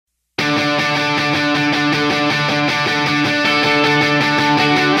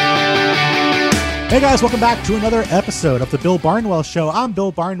Hey guys, welcome back to another episode of the Bill Barnwell Show. I'm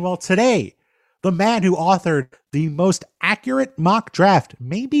Bill Barnwell. Today, the man who authored the most accurate mock draft,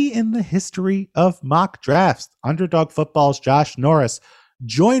 maybe in the history of mock drafts, Underdog Football's Josh Norris,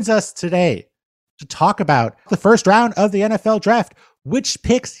 joins us today to talk about the first round of the NFL draft, which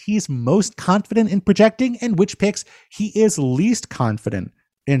picks he's most confident in projecting and which picks he is least confident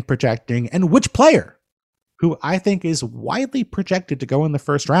in projecting, and which player who I think is widely projected to go in the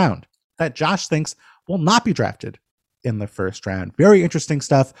first round that Josh thinks will not be drafted in the first round. Very interesting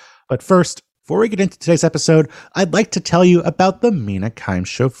stuff. But first, before we get into today's episode, I'd like to tell you about the Mina Kimes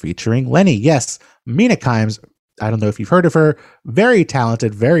Show featuring Lenny. Yes, Mina Kimes, I don't know if you've heard of her, very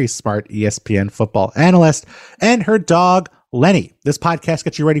talented, very smart ESPN football analyst, and her dog, Lenny. This podcast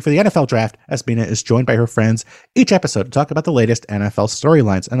gets you ready for the NFL draft as Mina is joined by her friends each episode to talk about the latest NFL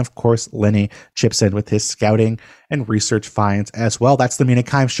storylines. And of course, Lenny chips in with his scouting and research finds as well. That's the Mina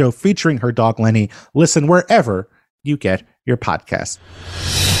Kimes Show featuring her dog, Lenny. Listen wherever you get your podcast.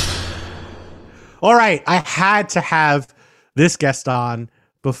 All right, I had to have this guest on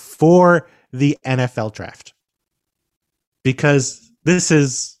before the NFL draft because this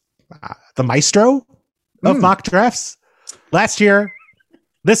is the maestro of mock drafts. Last year,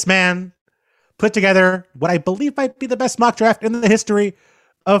 this man put together what I believe might be the best mock draft in the history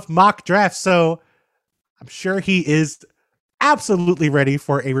of mock drafts. So I'm sure he is absolutely ready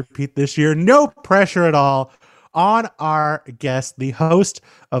for a repeat this year. No pressure at all on our guest, the host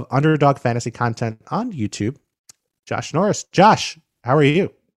of Underdog Fantasy content on YouTube, Josh Norris. Josh, how are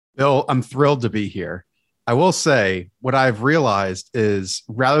you? Bill, I'm thrilled to be here. I will say what I've realized is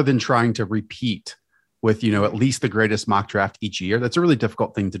rather than trying to repeat with, at least the greatest mock draft each year, that's a really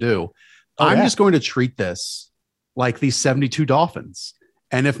difficult thing to do. I'm just going to treat this like these 72 Dolphins.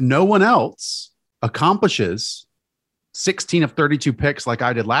 And if no one else accomplishes 16 of 32 picks like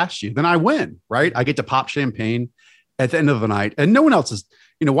I did last year, then I win, right? I get to pop champagne at the end of the night and no one else is,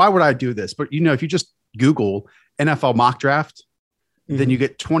 why would I do this? But, if you just Google NFL mock draft, then you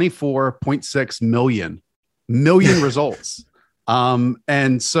get 24.6 million results.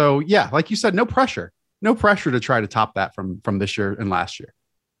 And so, like you said, no pressure to try to top that from this year and last year.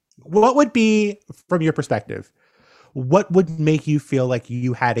 What would be, from your perspective, what would make you feel like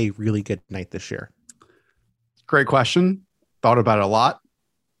you had a really good night this year? Great question. Thought about it a lot.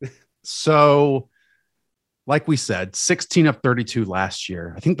 So, like we said, 16 of 32 last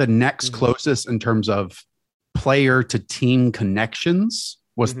year. I think the next closest in terms of player to team connections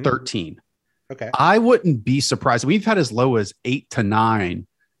was 13. Okay. I wouldn't be surprised. We've had as low as 8 to 9,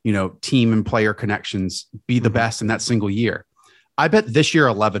 team and player connections be the best in that single year. I bet this year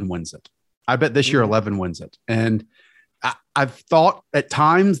 11 wins it. And I've thought at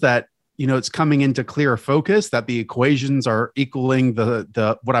times that, it's coming into clearer focus, that the equations are equaling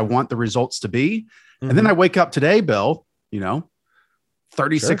the what I want the results to be. And then I wake up today, Bill,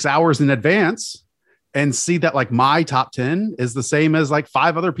 36 hours in advance and see that like my top 10 is the same as like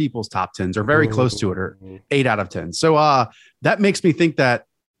 5 other people's top 10s or very close to it, or 8 out of 10. So that makes me think that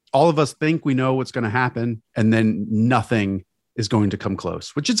all of us think we know what's going to happen and then nothing is going to come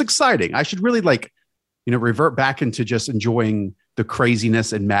close, which is exciting. I should really revert back into just enjoying the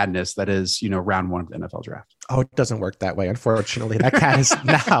craziness and madness that is, round one of the NFL draft. Oh, it doesn't work that way. Unfortunately, that cat is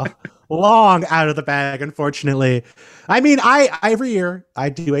now long out of the bag. Unfortunately, I mean, every year I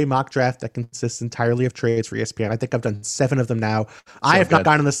do a mock draft that consists entirely of trades for ESPN. I think I've done 7 of them now. I have not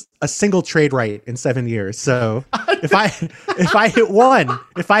gotten a single trade right in 7 years. So if I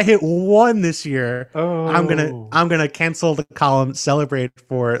hit one this year, I'm gonna cancel the column, celebrate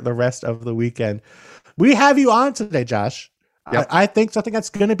for the rest of the weekend. We have you on today, Josh. Yep. I think something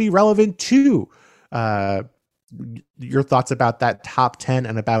that's going to be relevant to your thoughts about that top 10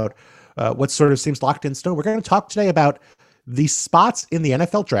 and about what sort of seems locked in stone. We're going to talk today about the spots in the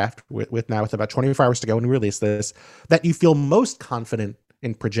NFL draft with about 24 hours to go when we release this that you feel most confident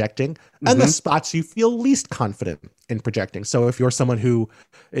in projecting and the spots you feel least confident in projecting. So if you're someone who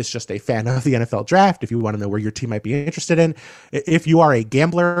is just a fan of the NFL draft, if you want to know where your team might be interested in, if you are a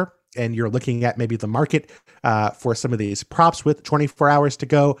gambler and you're looking at maybe the market for some of these props with 24 hours to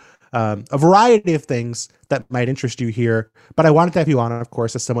go, a variety of things that might interest you here. But I wanted to have you on, of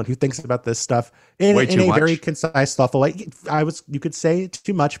course, as someone who thinks about this stuff in a very concise, thoughtful way. You could say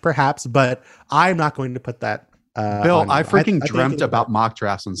too much, perhaps, but I'm not going to put that. Bill, I freaking dreamt about mock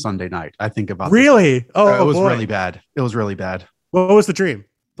drafts on Sunday night. I think about really. This. Oh, it was really bad. It was really bad. What was the dream?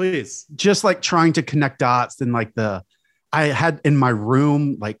 Please. Just like trying to connect dots and like I had in my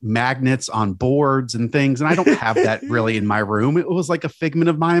room like magnets on boards and things, and I don't have that really in my room. It was like a figment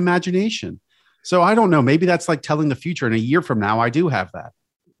of my imagination. So I don't know. Maybe that's like telling the future. In a year from now, I do have that.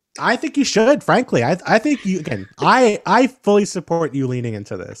 I think you should, frankly. I think you again, I fully support you leaning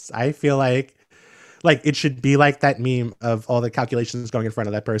into this. I feel like it should be like that meme of all the calculations going in front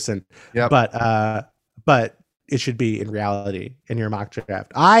of that person. Yep. But it should be in reality in your mock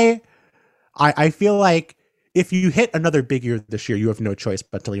draft. I feel like if you hit another big year this year, you have no choice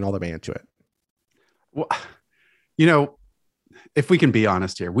but to lean all the way into it. Well, you know, if we can be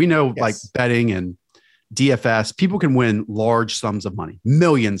honest here, we know Yes. like betting and DFS, people can win large sums of money,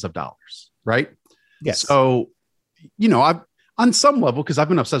 millions of dollars, right? Yes. So, you know, I've on some level, because I've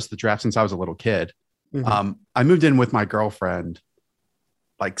been obsessed with the draft since I was a little kid. Mhm. I moved in with my girlfriend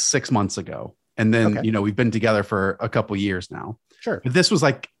like 6 months ago. And then, Okay. you know, we've been together for a couple years now. Sure. But this was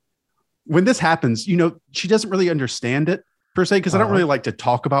like, when this happens, you know, she doesn't really understand it per se, because I don't Uh-huh. really like to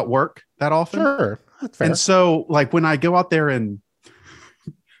talk about work that often. Sure. That's fair. And so, like, when I go out there and,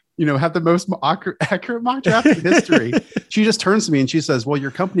 you know, have the most accurate mock draft in history, she just turns to me and she says, well, your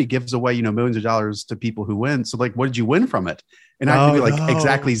company gives away, you know, millions of dollars to people who win. So, like, what did you win from it? And I had to be like, no.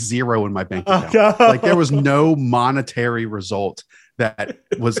 exactly zero in my bank Oh, account. no. Like, there was no monetary result that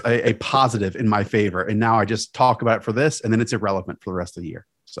was a positive in my favor. And now I just talk about it for this, and then it's irrelevant for the rest of the year.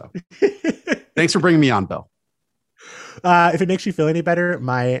 So, thanks for bringing me on, Bill. If it makes you feel any better,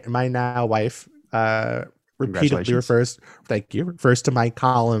 my now wife repeatedly refers to my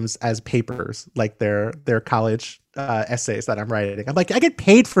columns as papers, like their college essays that I'm writing. I'm like, I get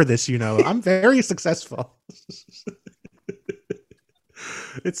paid for this, you know. I'm very successful.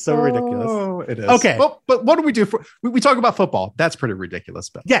 It's so ridiculous. Oh, it is. Okay. Well, but what do we do for we talk about football? That's pretty ridiculous,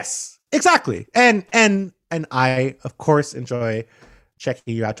 Bill. Yes, exactly. And I of course enjoy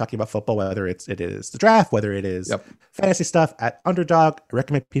checking you out talking about football, whether it is the draft, whether it is fantasy stuff at Underdog. I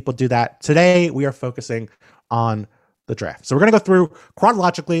recommend people do that. Today we are focusing on the draft. So we're going to go through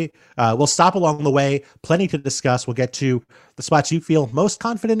chronologically. We'll stop along the way. Plenty to discuss. We'll get to the spots you feel most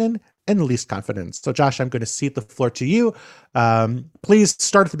confident in and least confident. So Josh, I'm going to cede the floor to you. Please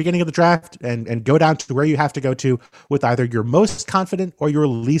start at the beginning of the draft and go down to where you have to go to with either your most confident or your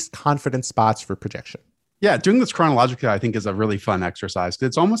least confident spots for projection. Yeah, doing this chronologically, I think, is a really fun exercise.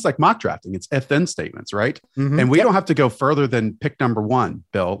 It's almost like mock drafting. It's if-then statements, right? Mm-hmm. And we don't have to go further than pick number one,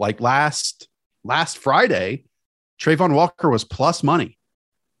 Bill. Like last Friday, Trayvon Walker was plus money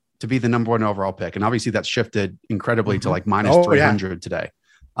to be the number one overall pick. And obviously that's shifted incredibly to like minus 300 today.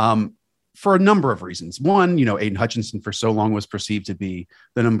 For a number of reasons. One, you know, Aiden Hutchinson for so long was perceived to be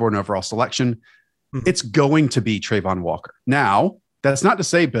the number one overall selection. Mm-hmm. It's going to be Trayvon Walker. Now, that's not to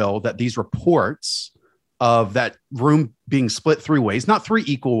say, Bill, that these reports of that room being split three ways, not three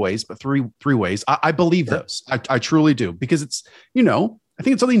equal ways, but three ways. I believe those. I truly do, because it's, you know, I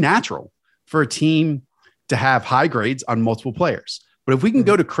think it's only natural for a team to have high grades on multiple players. But if we can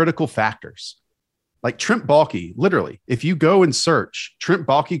go to critical factors, like Trent Baalke, literally, if you go and search Trent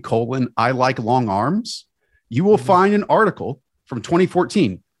Baalke : I like long arms, you will find an article from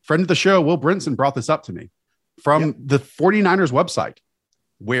 2014. Friend of the show, Will Brinson, brought this up to me from the 49ers website,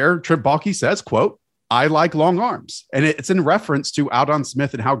 where Trent Baalke says, quote, I like long arms. And it's in reference to Aldon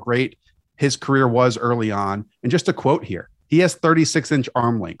Smith and how great his career was early on. And just a quote here, he has 36-inch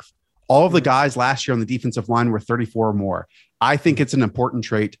arm length. All of the guys last year on the defensive line were 34 or more. I think it's an important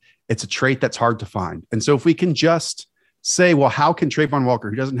trait. It's a trait that's hard to find. And so if we can just say, well, how can Trayvon Walker,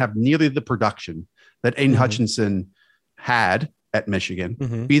 who doesn't have nearly the production that Aiden Hutchinson had at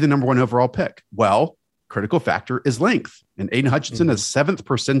Michigan, be the number one overall pick? Well, critical factor is length. And Aiden Hutchinson is 7th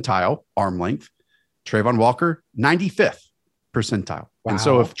percentile arm length. Trayvon Walker, 95th percentile. Wow. And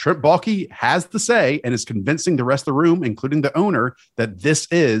so if Trent Baalke has the say and is convincing the rest of the room, including the owner, that this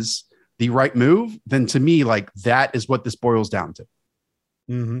is the right move, then to me, like, that is what this boils down to.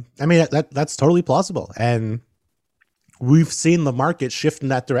 I mean, that's totally plausible. And we've seen the market shift in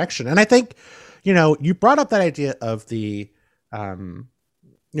that direction. And I think, you know, you brought up that idea of the, you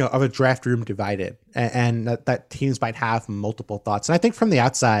know, of a draft room divided, and that teams might have multiple thoughts. And I think from the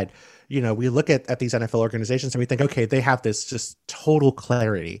outside, you know, we look at these NFL organizations and we think, okay, they have this just total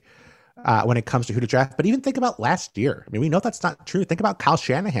clarity when it comes to who to draft. But even think about last year. I mean, we know that's not true. Think about Kyle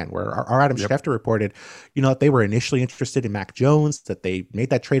Shanahan, where our Adam Schefter reported, you know, that they were initially interested in Mac Jones, that they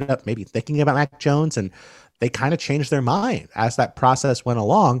made that trade up, maybe thinking about Mac Jones, and they kind of changed their mind as that process went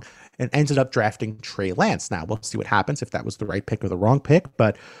along and ended up drafting Trey Lance. Now, we'll see what happens if that was the right pick or the wrong pick.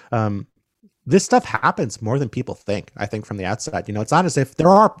 But this stuff happens more than people think, I think, from the outside. You know, it's not as if there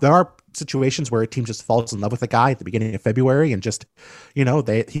are situations where a team just falls in love with a guy at the beginning of February and just, you know,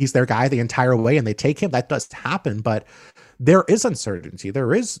 he's their guy the entire way and they take him. That does happen, but there is uncertainty.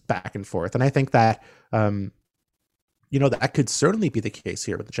 There is back and forth. And I think that that could certainly be the case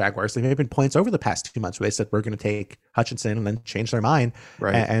here with the Jaguars. There may have been points over the past 2 months where they said, we're going to take Hutchinson and then change their mind.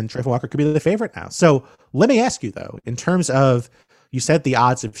 Right. And Trayvon Walker could be the favorite now. So let me ask you, though, in terms of, you said the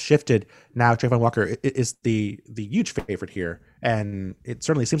odds have shifted. Now Trayvon Walker is the huge favorite here. And it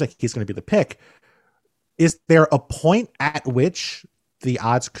certainly seems like he's going to be the pick. Is there a point at which the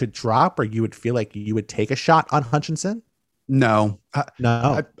odds could drop or you would feel like you would take a shot on Hutchinson? No.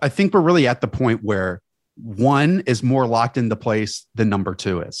 I think we're really at the point where one is more locked into place than number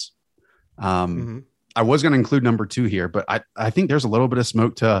two is. I was going to include number two here, but I think there's a little bit of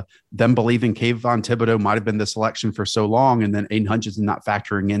smoke to them believing Kayvon Thibodeaux might have been the selection for so long, and then Aiden Hutchinson not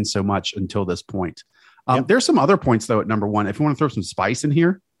factoring in so much until this point. There's some other points, though, at number one. If you want to throw some spice in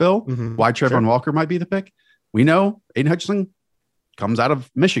here, Bill, why Trayvon Walker might be the pick. We know Aiden Hutchinson comes out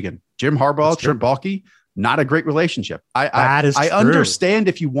of Michigan. Jim Harbaugh, Trent Baalke, not a great relationship. I understand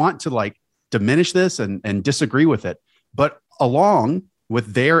if you want to diminish this and disagree with it, but along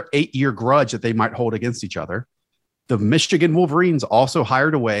with their 8-year grudge that they might hold against each other, the Michigan Wolverines also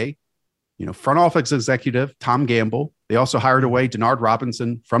hired away, front office executive Tom Gamble. They also hired away Denard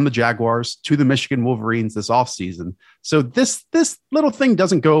Robinson from the Jaguars to the Michigan Wolverines this offseason. So this little thing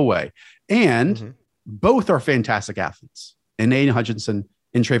doesn't go away. And both are fantastic athletes, and Aiden Hutchinson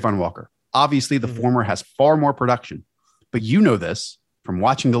and Trayvon Walker. Obviously, the former has far more production, but you know this from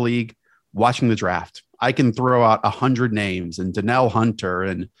watching the league, watching the draft. I can throw out 100 names, and Donnell Hunter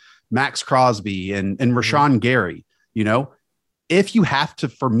and Max Crosby and Rashawn Gary. If you have to,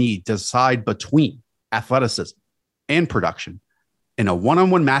 for me, decide between athleticism and production in a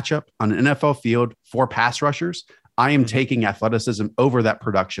one-on-one matchup on an NFL field for pass rushers, I am taking athleticism over that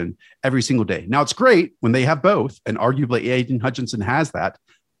production every single day. Now, it's great when they have both, and arguably Aiden Hutchinson has that,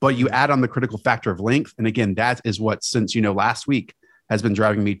 but you add on the critical factor of length. And again, that is what, since, last week has been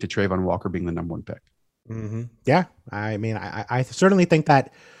driving me to Trayvon Walker being the number one pick. Yeah. I mean, I certainly think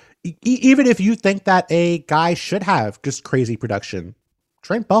that even if you think that a guy should have just crazy production,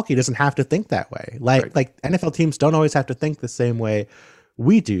 Trent Baalke doesn't have to think that way. Like NFL teams don't always have to think the same way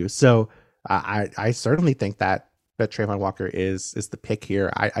we do. So I certainly think that Trayvon Walker is the pick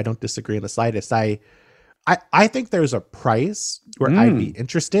here. I don't disagree in the slightest. I think there's a price where I'd be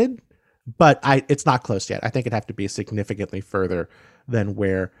interested, but it's not close yet. I think it'd have to be significantly further than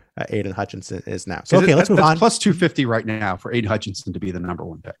where Aiden Hutchinson is now. So, okay, let's move on. Plus 250 right now for Aiden Hutchinson to be the number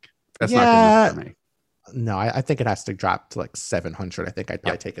one pick. That's not good enough for me. No, I think it has to drop to 700. I think I'd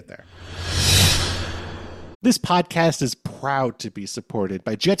probably take it there. This podcast is proud to be supported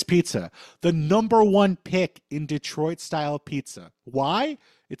by Jets Pizza, the number one pick in Detroit-style pizza. Why?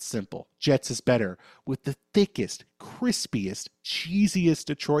 It's simple. Jets is better. With the thickest, crispiest, cheesiest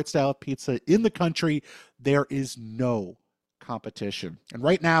Detroit-style pizza in the country, there is no competition. And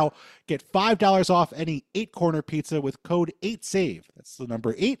right now, get $5 off any 8-corner pizza with code 8SAVE. That's the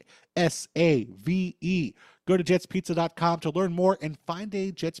number 8, SAVE. Go to jetspizza.com to learn more and find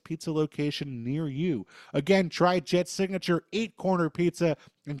a Jets Pizza location near you. Again, try Jet's signature 8-corner pizza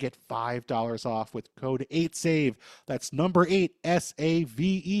and get $5 off with code 8SAVE. That's number 8,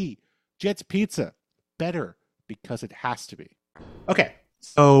 SAVE. Jets Pizza. Better because it has to be. Okay.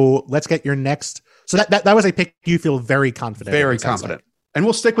 So let's get your next. So that was a pick you feel very confident. Very confident. And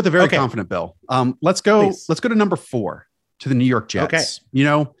we'll stick with the very confident Bill. Let's go. Please. Let's go to number 4 to the New York Jets. Okay.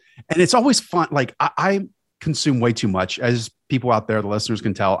 And it's always fun. I consume way too much, as people out there, the listeners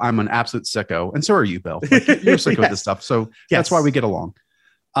can tell. I'm an absolute sicko, and so are you, Bill. You're sicko with this stuff, so that's why we get along.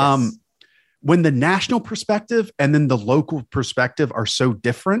 When the national perspective and then the local perspective are so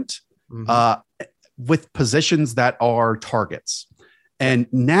different, with positions that are targets, and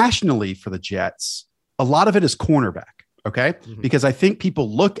nationally for the Jets, a lot of it is cornerback. Okay, because I think people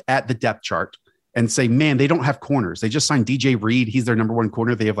look at the depth chart and say, man, they don't have corners. They just signed DJ Reed. He's their number one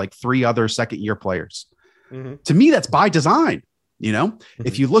corner. They have 3 other second-year players. To me, that's by design.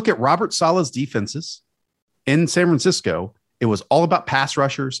 If you look at Robert Saleh's defenses in San Francisco, it was all about pass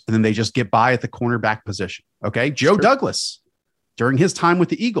rushers, and then they just get by at the cornerback position. Okay. Joe Douglas, during his time with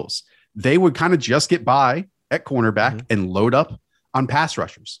the Eagles, they would kind of just get by at cornerback and load up on pass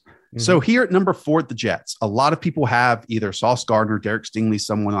rushers. So here at number 4 at the Jets, a lot of people have either Sauce Gardner, Derek Stingley,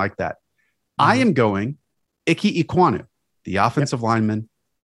 someone like that. I am going Ike Ekwonu, the offensive lineman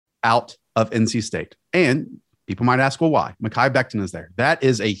out of NC State. And people might ask, well, why? Mekhi Becton is there. That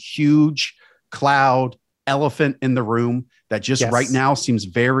is a huge cloud, elephant in the room that just right now seems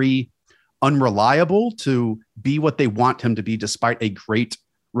very unreliable to be what they want him to be, despite a great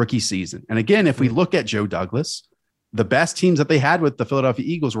rookie season. And again, if we look at Joe Douglas, the best teams that they had with the Philadelphia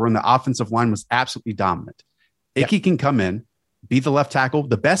Eagles were when the offensive line was absolutely dominant. Ike can come in be the left tackle,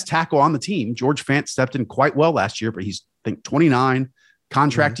 the best tackle on the team. George Fant stepped in quite well last year, but he's, I think, 29,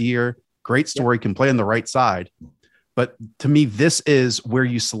 contract year, great story, can play on the right side. But to me, this is where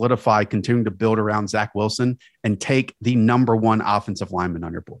you solidify continuing to build around Zach Wilson and take the number one offensive lineman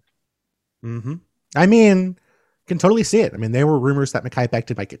on your board. Mm-hmm. I mean, can totally see it. I mean, there were rumors that Mekhi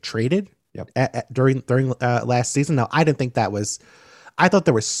Becton might get traded during last season. Now, I didn't think that was, I thought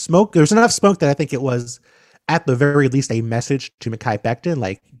there was smoke. There's enough smoke that I think it was at the very least a message to Mekhi Becton.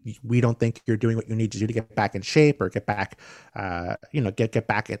 Like, we don't think you're doing what you need to do to get back in shape or get back, get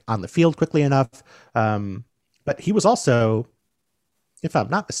back on the field quickly enough. But he was also, if I'm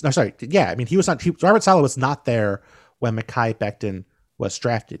not, no, sorry. Yeah. I mean, Robert Saleh was not there when Mekhi Becton was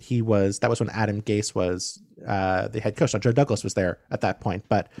drafted. That was when Adam Gase was the head coach. Now, Joe Douglas was there at that point.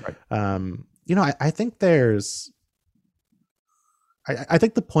 But, right. I think I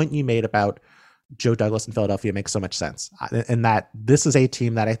think the point you made about Joe Douglas in Philadelphia makes so much sense. And that this is a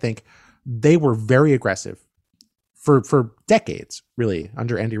team that I think they were very aggressive for decades, really,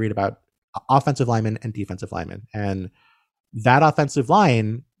 under Andy Reid about offensive linemen and defensive linemen. And that offensive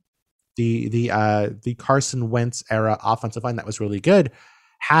line, the Carson Wentz era offensive line that was really good,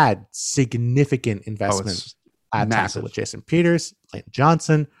 had significant investments at tackle with Jason Peters, Clayton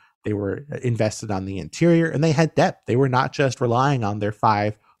Johnson. They were invested on the interior, and they had depth. They were not just relying on their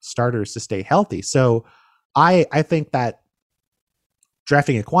 5 starters to stay healthy. So I think that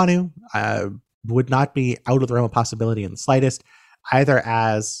drafting Ekwonu would not be out of the realm of possibility in the slightest, either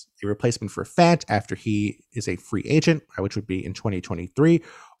as a replacement for Fant after he is a free agent, which would be in 2023,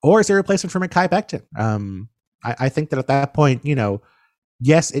 or as a replacement for Mekhi Becton. I think that at that point,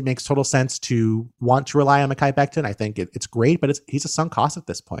 yes, it makes total sense to want to rely on Mekhi Becton. I think it's great, but he's a sunk cost at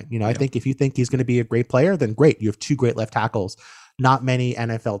this point. I think if you think he's going to be a great player, then great. You have 2 great left tackles. Not many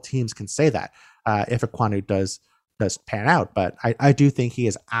NFL teams can say that if Ekwonu does pan out, but I do think he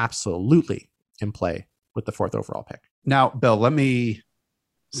is absolutely in play with the 4th overall pick. Now, Bill, and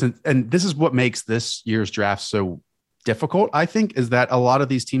this is what makes this year's draft so difficult, I think, is that a lot of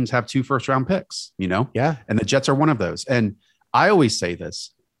these teams have 2 first-round picks, Yeah. And the Jets are one of those. And I always say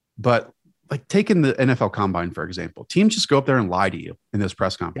this, but like taking the NFL Combine, for example, teams just go up there and lie to you in those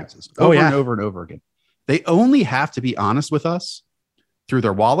press conferences over and over and over again. They only have to be honest with us through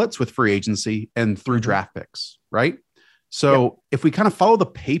their wallets with free agency and through draft picks, right? So if we kind of follow the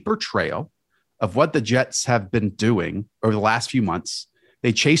paper trail of what the Jets have been doing over the last few months,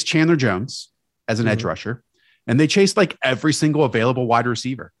 they chased Chandler Jones as an edge rusher, and they chased like every single available wide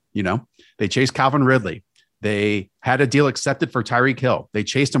receiver. They chased Calvin Ridley. They had a deal accepted for Tyreek Hill. They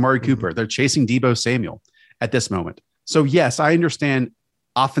chased Amari Cooper. They're chasing Deebo Samuel at this moment. So yes, I understand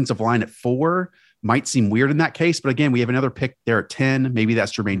offensive line at 4 might seem weird in that case, but again, we have another pick there at 10. Maybe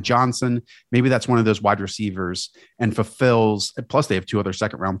that's Jermaine Johnson. Maybe that's one of those wide receivers and fulfills. Plus, they have 2 other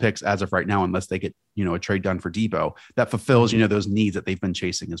second-round picks as of right now, unless they get a trade done for Deebo that fulfills those needs that they've been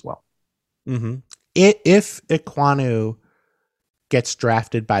chasing as well. Mm-hmm. If Ekwonu gets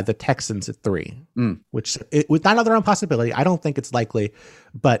drafted by the Texans at 3, which with not another possibility, I don't think it's likely,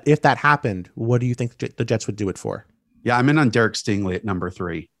 but if that happened, what do you think the Jets would do it for? Yeah, I'm in on Derek Stingley at number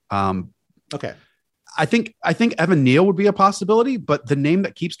 3. Okay. I think Evan Neal would be a possibility, but the name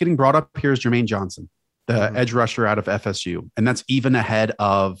that keeps getting brought up here is Jermaine Johnson, the edge rusher out of FSU. And that's even ahead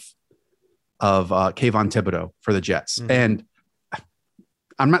of Kayvon Thibodeau for the Jets. And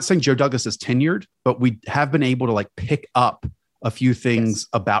I'm not saying Joe Douglas is tenured, but we have been able to pick up a few things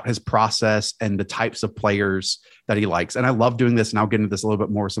about his process and the types of players that he likes. And I love doing this, and I'll get into this a little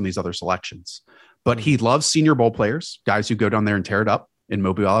bit more with some of these other selections. But he loves Senior Bowl players, guys who go down there and tear it up in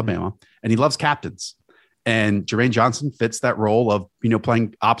Mobile, Alabama. And he loves captains. And Jermaine Johnson fits that role of,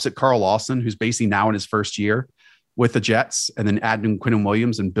 playing opposite Carl Lawson, who's basically now in his first year with the Jets, and then add in Quinnen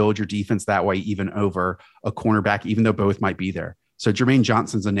Williams and build your defense that way, even over a cornerback, even though both might be there. So Jermaine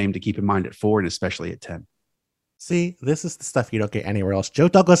Johnson's a name to keep in mind at 4 and especially at 10. See, this is the stuff you don't get anywhere else. Joe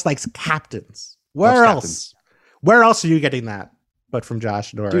Douglas likes captains. Where else are you getting that? But from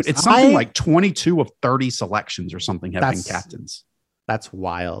Josh Norris. Dude, it's something like 22 of 30 selections or something have been captains. That's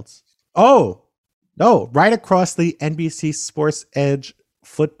wild. Oh, no, right across the NBC Sports Edge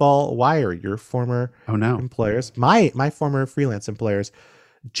football wire, your former employers, my former freelance employers,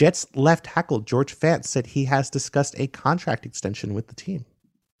 Jets left tackle George Fant said he has discussed a contract extension with the team.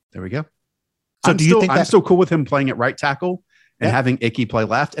 There we go. So I'm still cool with him playing at right tackle and having Icky play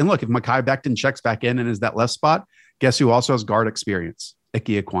left. And look, if Mekhi Becton checks back in and is that left spot, guess who also has guard experience?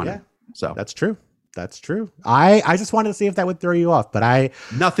 Icky Ekwonu. Yeah, so that's true. That's true. I just wanted to see if that would throw you off, but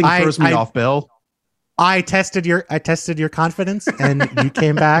nothing throws me off, Bill. I tested your confidence, and you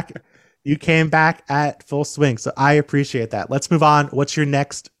came back You came back at full swing, so I appreciate that. Let's move on. What's your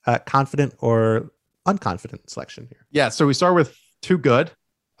next confident or unconfident selection here? Yeah, so we start with too good.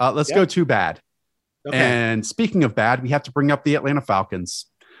 Let's go too bad. Okay. And speaking of bad, we have to bring up the Atlanta Falcons.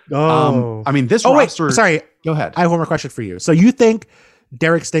 I mean, this roster. Wait, sorry. Go ahead. I have one more question for you. So you think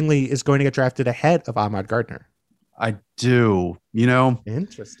Derek Stingley is going to get drafted ahead of Ahmad Gardner? I do.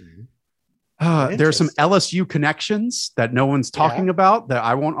 Interesting. There's some LSU connections that no one's talking about that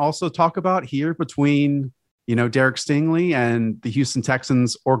I won't also talk about here between, Derek Stingley and the Houston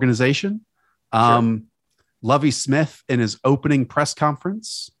Texans organization. Lovie Smith in his opening press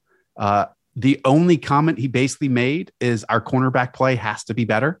conference, the only comment he basically made is our cornerback play has to be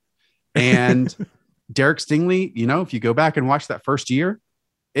better. And Derek Stingley, if you go back and watch that first year,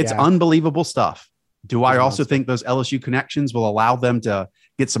 it's unbelievable stuff. Do I also think those LSU connections will allow them to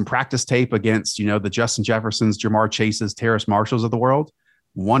get some practice tape against, the Justin Jeffersons, Jamar Chases, Terrace Marshalls of the world?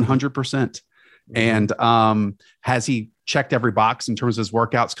 100%. And has he checked every box in terms of his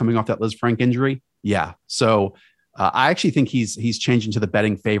workouts coming off that Liz Frank injury? Yeah. So I actually think he's changing to the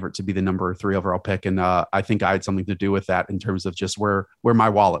betting favorite to be the number 3 overall pick. And I think I had something to do with that in terms of just where my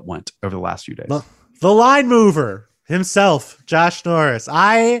wallet went over the last few days. The line mover himself, Josh Norris.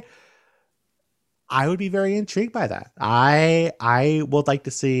 I would be very intrigued by that. I would like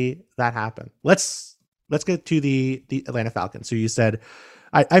to see that happen. Let's get to the Atlanta Falcons, who you said,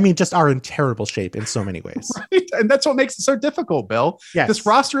 I mean, just are in terrible shape in so many ways. Right. And that's what makes it so difficult, Bill. Yes. This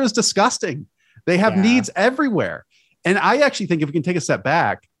roster is disgusting. They have needs everywhere. And I actually think if we can take a step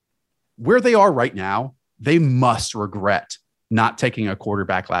back, where they are right now, they must regret not taking a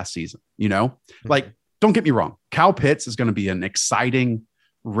quarterback last season. Like, don't get me wrong. Kyle Pitts is going to be an exciting,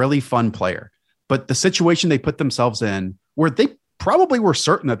 really fun player. But the situation they put themselves in, where they probably were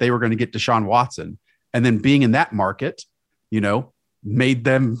certain that they were going to get Deshaun Watson, and then being in that market, made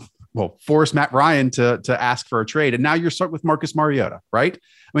them, forced Matt Ryan to ask for a trade. And now you're stuck with Marcus Mariota, right?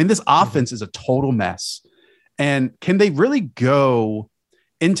 I mean, this offense is a total mess. And can they really go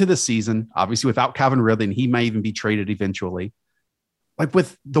into the season, obviously without Calvin Ridley, and he may even be traded eventually, like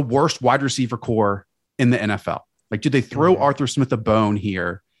with the worst wide receiver core in the NFL? Like, do they throw Arthur Smith a bone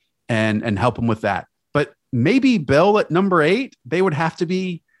here and help him with that? But maybe, Bill, at number 8, they would have to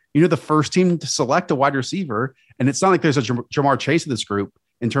be, the first team to select a wide receiver. And it's not like there's a Jamar Chase in this group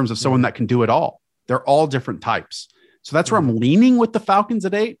in terms of someone that can do it all. They're all different types. So that's where I'm leaning with the Falcons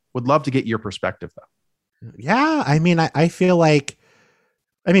at 8. Would love to get your perspective, though. Yeah, I mean, I feel like,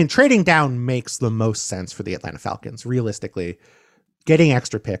 trading down makes the most sense for the Atlanta Falcons. Realistically, getting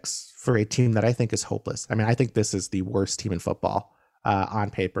extra picks for a team that I think is hopeless. I mean, I think this is the worst team in football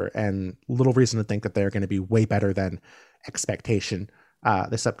on paper, and little reason to think that they're going to be way better than expectation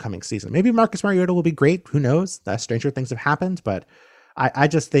this upcoming season. Maybe Marcus Mariota will be great. Who knows? Stranger things have happened, but I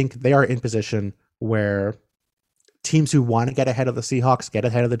just think they are in position where teams who want to get ahead of the Seahawks, get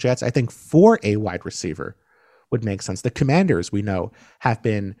ahead of the Jets. I think for a wide receiver would make sense. The Commanders, we know, have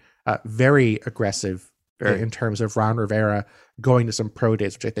been very aggressive in terms of Ron Rivera going to some pro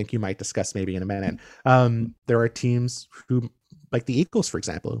days, which I think you might discuss maybe in a minute. There are teams who, like the Eagles, for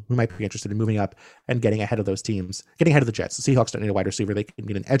example, who might be interested in moving up and getting ahead of those teams, getting ahead of the Jets. The Seahawks don't need a wide receiver. They can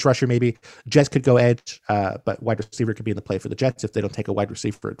get an edge rusher maybe. Jets could go edge, but wide receiver could be in the play for the Jets if they don't take a wide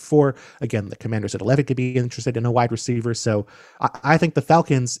receiver at 4. Again, the Commanders at 11 could be interested in a wide receiver. So I think the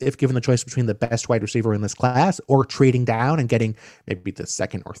Falcons, if given the choice between the best wide receiver in this class or trading down and getting maybe the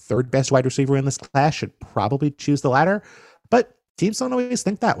second or third best wide receiver in this class, should probably choose the latter. But teams don't always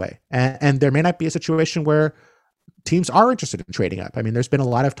think that way. And there may not be a situation where teams are interested in trading up. I mean, there's been a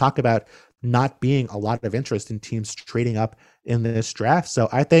lot of talk about not being a lot of interest in teams trading up in this draft. So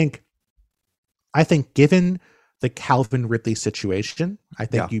I think given the Calvin Ridley situation, I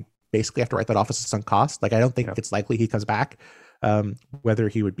think you basically have to write that off as a sunk cost. Like, I don't think it's likely he comes back. Whether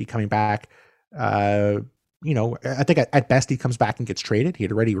he would be coming back, I think at best he comes back and gets traded. He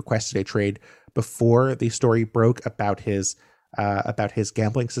had already requested a trade before the story broke about his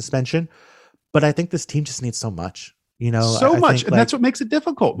gambling suspension. But I think this team just needs so much, so much. And that's what makes it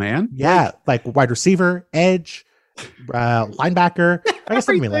difficult, man. Yeah. Like wide receiver, edge, linebacker. I guess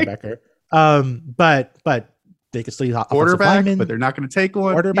they can be linebacker. But they could still use quarterback, but they're not going to take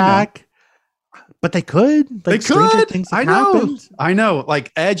one. Quarterback. But they could. Like, they could. Things I know.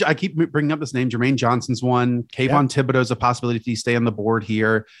 Like edge, I keep bringing up this name. Jermaine Johnson's one. Kayvon Thibodeau's a possibility if he stay on the board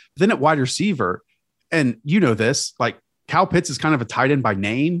here. But then at wide receiver, and this, like, Kyle Pitts is kind of a tight end by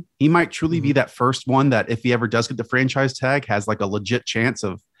name. He might truly be that first one that if he ever does get the franchise tag, has like a legit chance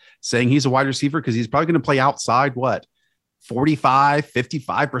of saying he's a wide receiver, because he's probably going to play outside 45,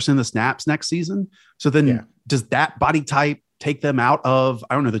 55% of the snaps next season. So then does that body type take them out of,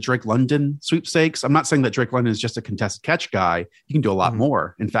 I don't know, the Drake London sweepstakes. I'm not saying that Drake London is just a contested catch guy. He can do a lot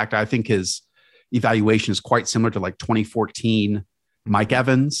more. In fact, I think his evaluation is quite similar to like 2014 Mike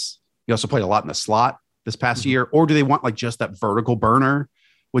Evans. He also played a lot in the slot this past year. Or do they want like just that vertical burner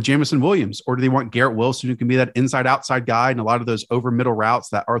with Jamison Williams? Or do they want Garrett Wilson, who can be that inside outside guy and a lot of those over middle routes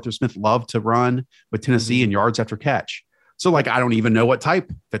that Arthur Smith loved to run with Tennessee and yards after catch? So like, I don't even know what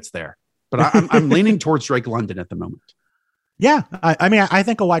type fits there, but I'm leaning towards Drake London at the moment. Yeah. I mean, I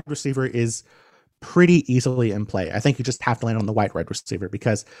think a wide receiver is pretty easily in play. I think you just have to land on the wide receiver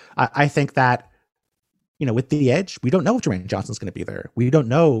because I think that, you know, with the edge, we don't know if Jermaine Johnson's going to be there. We don't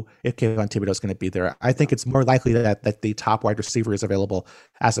know if Kayvon Thibodeaux's going to be there. I think it's more likely that the top wide receiver is available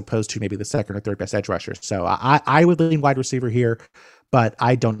as opposed to maybe the second or third best edge rusher. So I would lean wide receiver here, but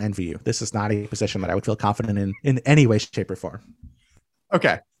I don't envy you. This is not a position that I would feel confident in any way, shape, or form.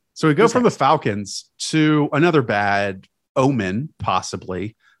 Okay. So we go from the Falcons to another bad omen,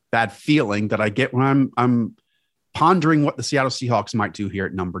 possibly bad feeling that I get when I'm pondering what the Seattle Seahawks might do here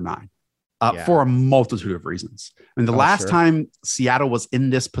at number 9. For a multitude of reasons. I mean, the last time Seattle was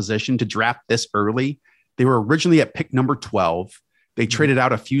in this position to draft this early, they were originally at pick number 12. They traded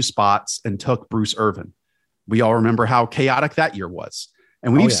out a few spots and took Bruce Irvin. We all remember how chaotic that year was.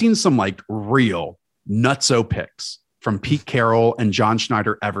 And we've seen some like real nutso picks from Pete Carroll and John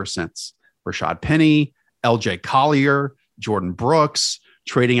Schneider ever since. Rashad Penny, LJ Collier, Jordan Brooks,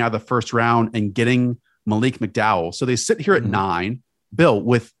 trading out of the first round and getting Malik McDowell. So they sit here at 9, Bill,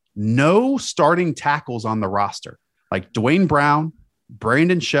 with no starting tackles on the roster. Like Dwayne Brown,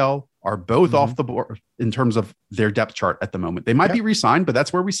 Brandon Shell are both off the board in terms of their depth chart at the moment. They might be re-signed, but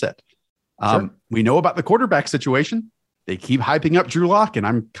that's where we sit. We know about the quarterback situation. They keep hyping up Drew Lock, and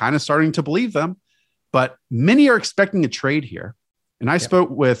I'm kind of starting to believe them. But many are expecting a trade here. And I spoke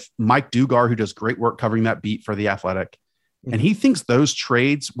with Mike Dugar, who does great work covering that beat for The Athletic. And he thinks those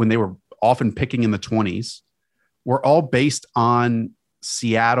trades, when they were often picking in the 20s, were all based on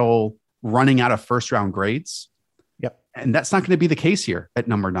Seattle running out of first round grades. And that's not going to be the case here at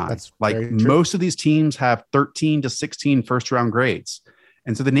number 9. That's like most of these teams have 13 to 16 first round grades.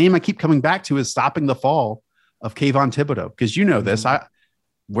 And so the name I keep coming back to is stopping the fall of Kayvon Thibodeaux. Because you know this,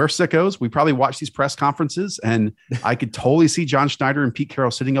 we're sickos. We probably watch these press conferences and I could totally see John Schneider and Pete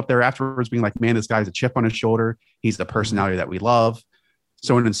Carroll sitting up there afterwards being like, man, this guy's a chip on his shoulder. He's the personality that we love,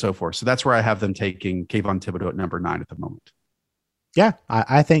 so on and so forth. So that's where I have them taking Kayvon Thibodeaux at number 9 at the moment. Yeah,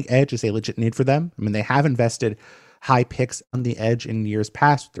 I think edge is a legit need for them. I mean, they have invested high picks on the edge in years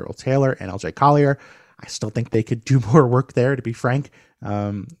past with Darrell Taylor and LJ Collier. I still think they could do more work there, to be frank.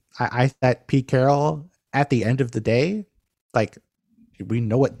 I that Pete Carroll, at the end of the day, like, we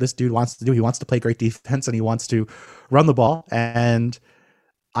know what this dude wants to do. He wants to play great defense and he wants to run the ball. And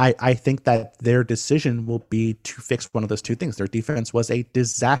I think that their decision will be to fix one of those two things. Their defense was a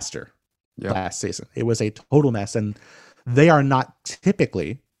disaster last season. It was a total mess. And they are not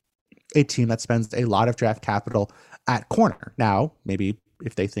typically a team that spends a lot of draft capital at corner. Now, maybe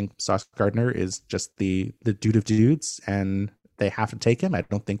if they think Sauce Gardner is just the dude of dudes and they have to take him, I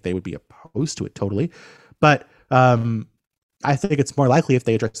don't think they would be opposed to it totally. But I think it's more likely if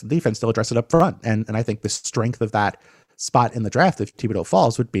they address the defense, they'll address it up front. And I think the strength of that spot in the draft, if Thibodeaux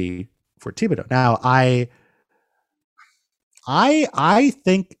falls, would be for Thibodeaux. Now, I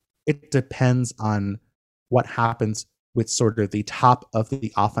think it depends on what happens with sort of the top of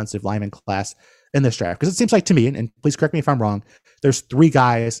the offensive lineman class in this draft. Because it seems like to me, and please correct me if I'm wrong, there's 3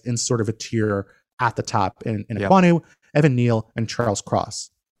 guys in sort of a tier at the top in Ekwonu, Evan Neal, and Charles Cross.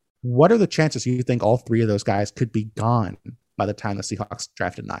 What are the chances you think all 3 of those guys could be gone by the time the Seahawks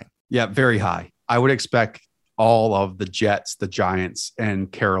drafted 9? Yeah, very high. I would expect all of the Jets, the Giants,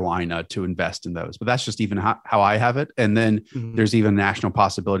 and Carolina to invest in those. But that's just even how I have it. And then there's even national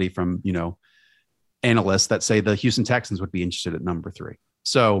possibility from, you know, analysts that say the Houston Texans would be interested at number 3.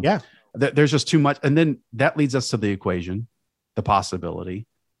 So there's just too much. And then that leads us to the equation, the possibility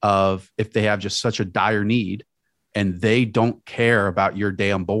of if they have just such a dire need and they don't care about your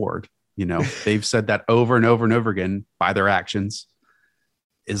damn board, you know, they've said that over and over and over again by their actions,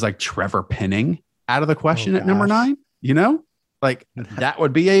 is like Trevor Penning out of the question at number 9, you know, like that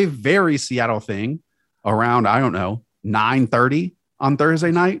would be a very Seattle thing around, I don't know, 9:30 on Thursday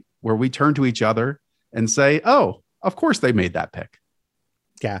night, where we turn to each other and say, oh, of course they made that pick.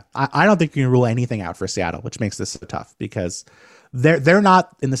 Yeah, I don't think you can rule anything out for Seattle, which makes this so tough because they're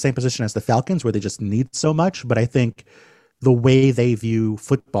not in the same position as the Falcons where they just need so much. But I think the way they view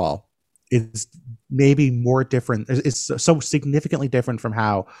football is maybe more different. It's so significantly different from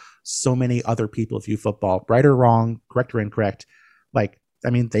how so many other people view football, right or wrong, correct or incorrect. Like,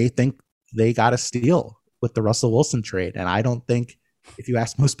 I mean, they think they got to steal with the Russell Wilson trade. And I don't think if you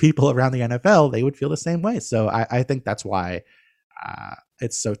ask most people around the NFL, they would feel the same way. So I think that's why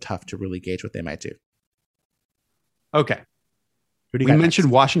it's so tough to really gauge what they might do. Okay. Who do you We got mentioned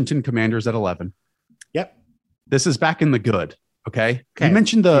next? Washington Commanders at 11. Yep. This is back in the good. Okay. Okay. You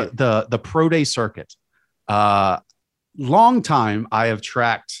mentioned the pro day circuit. Long time I have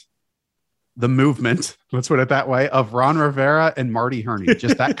tracked the movement, let's put it that way, of Ron Rivera and Marty Herney,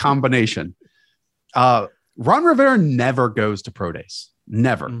 just that combination. Ron Rivera never goes to pro days.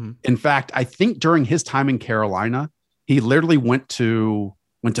 Never. Mhm. In fact, I think during his time in Carolina, he literally went to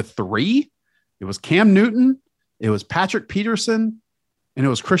 3. It was Cam Newton, it was Patrick Peterson, and it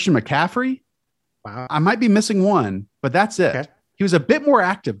was Christian McCaffrey. Wow. I might be missing one, but that's it. Okay. He was a bit more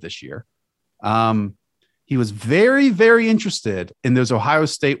active this year. He was very, very interested in those Ohio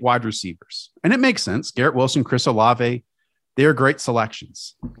State wide receivers. And it makes sense. Garrett Wilson, Chris Olave, they're great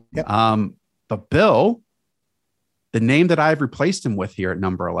selections. Yep. But Bill, the name that I've replaced him with here at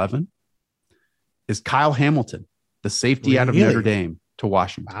number 11 is Kyle Hamilton, the safety out of Really? Notre Dame to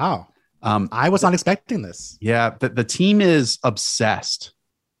Washington. Wow. I was not expecting this. Yeah, the team is obsessed.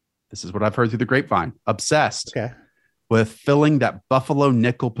 This is what I've heard through the grapevine. Obsessed Okay. with filling that Buffalo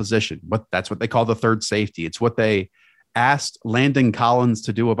nickel position. That's what they call the third safety. It's what they asked Landon Collins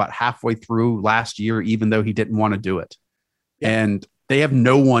to do about halfway through last year, even though he didn't want to do it. Yeah. And they have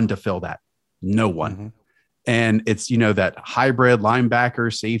no one to fill that. No one. Mhm. And it's, that hybrid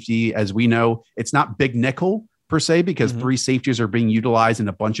linebacker safety, as we know, it's not big nickel per se, because Mhm. 3 safeties are being utilized in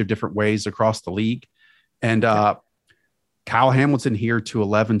a bunch of different ways across the league. And Kyle Hamilton here to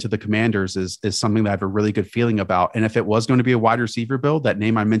 11 to the Commanders is something that I have a really good feeling about. And if it was going to be a wide receiver build, that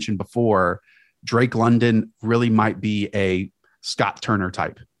name I mentioned before, Drake London really might be a Scott Turner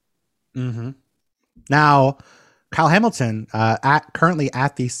type. Mm-hmm. Now, Kyle Hamilton, currently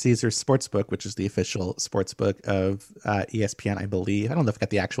at the Caesars Sportsbook, which is the official sportsbook of ESPN, I believe. I don't know if I got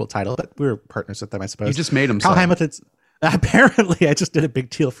the actual title, but we're partners with them, I suppose. You just made him. Kyle Hamilton's apparently, I just did a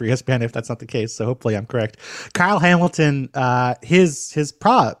big deal for ESPN if that's not the case. So hopefully I'm correct. Kyle Hamilton, his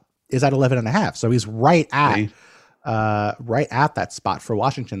prop is at 11.5. So he's right at that spot for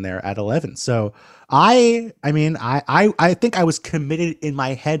Washington there at 11. So I think I was committed in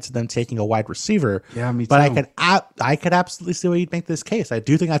my head to them taking a wide receiver. Yeah, me too. But I could absolutely see why you'd make this case. I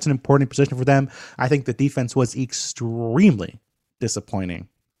do think that's an important position for them. I think the defense was extremely disappointing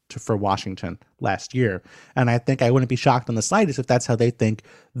for Washington last year. And I think I wouldn't be shocked in the slightest if that's how they think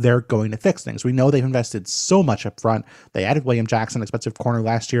they're going to fix things. We know they've invested so much up front. They added William Jackson, expensive corner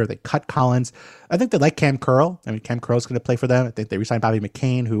last year. They cut Collins. I think they like Cam Curl. I mean, Cam Curl's going to play for them. I think they re-signed Bobby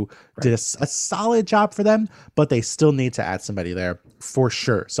McCain, who did a solid job for them, but they still need to add somebody there for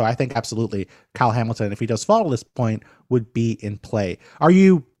sure. So I think absolutely Kyle Hamilton, if he does fall to this point, would be in play.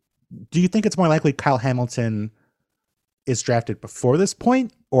 Do you think it's more likely Kyle Hamilton is drafted before this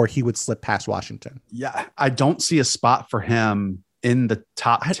point, or he would slip past Washington? Yeah, I don't see a spot for him in the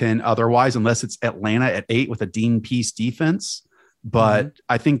top 10 otherwise, unless it's Atlanta at 8 with a Dean Peace defense. But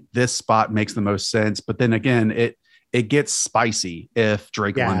I think this spot makes the most sense. But then again, it gets spicy if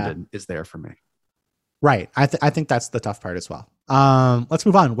Drake London is there for me. Right. I think that's the tough part as well. Let's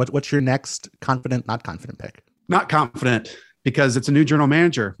move on. What's your next confident, not confident pick? Not confident, because it's a new general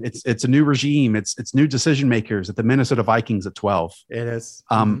manager. It's a new regime. It's new decision makers at the Minnesota Vikings at 12. It is.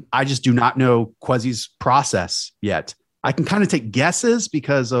 I just do not know Kwesi's process yet. I can kind of take guesses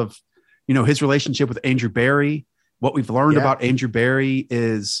because of, his relationship with Andrew Berry. What we've learned about Andrew Berry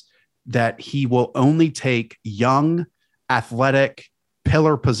is that he will only take young, athletic,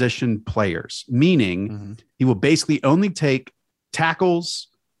 pillar position players, meaning he will basically only take tackles,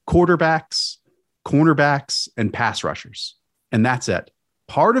 quarterbacks, cornerbacks, and pass rushers. And that's it.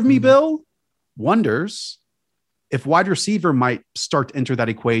 Part of me, Bill, wonders if wide receiver might start to enter that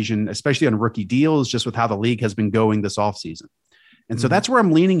equation, especially on rookie deals, just with how the league has been going this offseason. And so that's where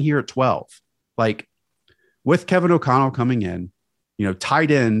I'm leaning here at 12. Like, with Kevin O'Connell coming in,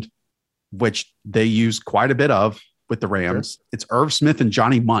 tight end, which they use quite a bit of with the Rams. Sure. It's Irv Smith and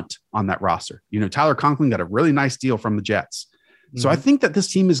Johnny Munt on that roster. Tyler Conklin got a really nice deal from the Jets. So I think that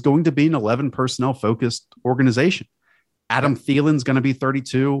this team is going to be an 11 personnel focused organization. Adam Thielen's going to be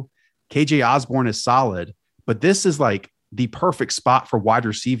 32. KJ Osborne is solid, but this is like the perfect spot for wide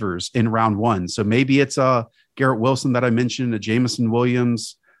receivers in round 1. So maybe it's a Garrett Wilson that I mentioned, a Jameson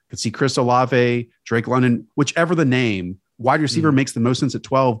Williams, could see Chris Olave, Drake London, whichever the name. Wide receiver makes the most sense at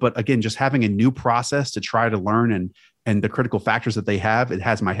 12. But again, just having a new process to try to learn and the critical factors that they have, it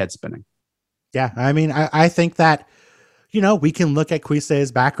has my head spinning. Yeah. I mean, I think that, we can look at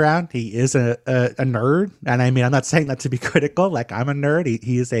Quise's background. He is a nerd. And I mean, I'm not saying that to be critical. Like, I'm a nerd.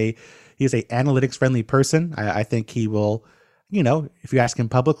 He is a analytics friendly person. I think he will, if you ask him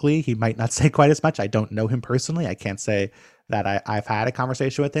publicly, he might not say quite as much. I don't know him personally. I can't say that I've had a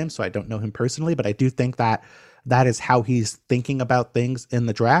conversation with him, so I don't know him personally, but I do think that is how he's thinking about things in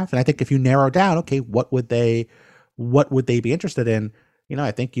the draft. And I think if you narrow down, okay, what would they be interested in?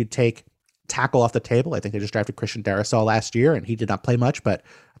 I think you'd take tackle off the table. I think they just drafted Christian Darrisaw last year, and he did not play much, but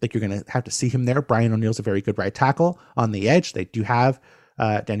I think you're going to have to see him there. Brian O'Neill's a very good right tackle. On the edge, they do have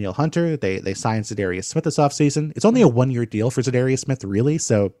Danielle Hunter. They signed Zadarius Smith this offseason. It's only a 1-year deal for Zadarius Smith, really,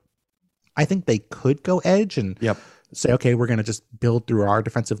 so I think they could go edge and say, okay, we're going to just build through our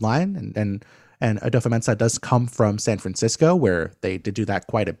defensive line. And Adofo-Mensah does come from San Francisco, where they did do that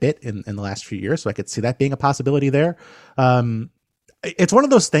quite a bit in the last few years. So I could see that being a possibility there. It's one of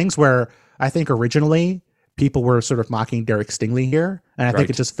those things where I think originally people were sort of mocking Derek Stingley here. And I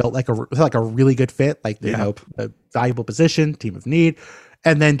think it just felt like a really good fit, like, a valuable position, team of need.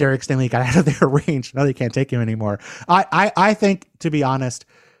 And then Derek Stingley got out of their range. Now they can't take him anymore. I think, to be honest,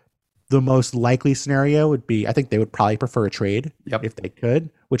 the most likely scenario would be, I think they would probably prefer a trade if they could,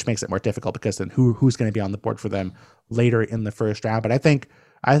 which makes it more difficult because then who's going to be on the board for them later in the first round. But I think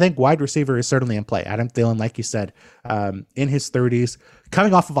wide receiver is certainly in play. Adam Thielen, like you said, in his 30s,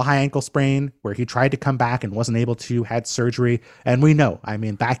 coming off of a high ankle sprain where he tried to come back and wasn't able to, had surgery. And we know, I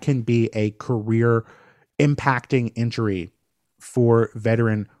mean, that can be a career impacting injury for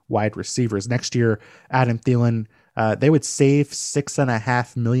veteran wide receivers. Next year, Adam Thielen, they would save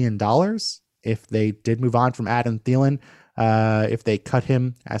 $6.5 million if they did move on from Adam Thielen. If they cut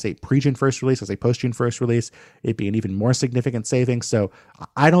him as a pre-June first release, as a post-June first release, it'd be an even more significant savings. So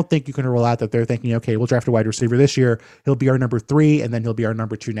I don't think you can rule out that they're thinking, okay, we'll draft a wide receiver this year. He'll be our number 3, and then he'll be our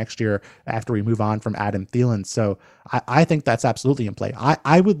number 2 next year after we move on from Adam Thielen. So I think that's absolutely in play.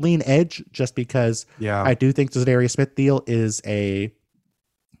 I would lean edge just because I do think the Zadarius Smith deal is it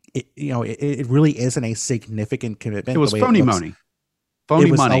really isn't a significant commitment. It was phony money. Phony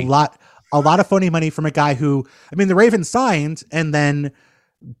it was money. A lot of phony money from a guy who, I mean, the Ravens signed and then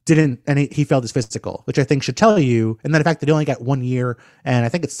didn't, and he failed his physical, which I think should tell you. And then the fact that he only got 1 year, and I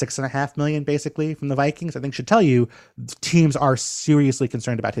think it's $6.5 million basically from the Vikings, I think should tell you teams are seriously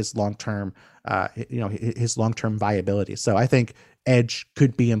concerned about his long-term, his long-term viability. So I think edge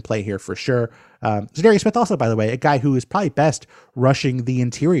could be in play here for sure. Zadarius Smith also, by the way, a guy who is probably best rushing the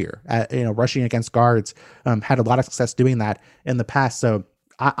interior, rushing against guards, had a lot of success doing that in the past. So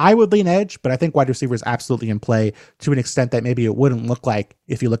I would lean edge, but I think wide receiver is absolutely in play to an extent that maybe it wouldn't look like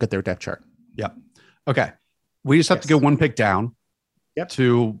if you look at their depth chart. Yeah. Okay. We just have to go one pick down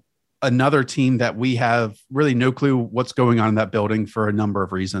to another team that we have really no clue what's going on in that building for a number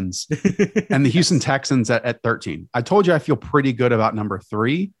of reasons. And the Houston Texans at 13. I told you I feel pretty good about number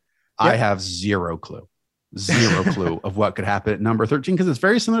 3. Yep. I have zero clue of what could happen at number 13 because it's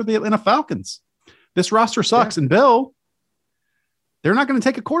very similar to the Atlanta Falcons. This roster sucks. And Bill, they're not going to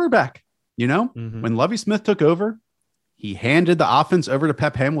take a quarterback. When Lovie Smith took over, he handed the offense over to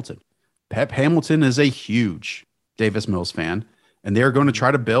Pep Hamilton. Pep Hamilton is a huge Davis Mills fan, and they're going to try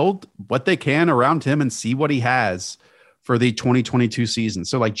to build what they can around him and see what he has for the 2022 season.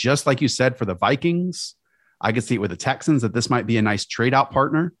 So just like you said, for the Vikings, I could see it with the Texans that this might be a nice trade out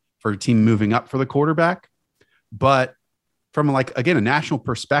partner for a team moving up for the quarterback. But from a national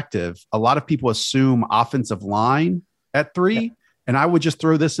perspective, a lot of people assume offensive line at 3. Yeah. And I would just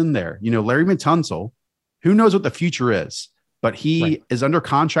throw this in there. Larry Tunsil, who knows what the future is, but he is under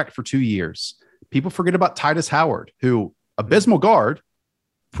contract for 2 years. People forget about Titus Howard, who abysmal guard,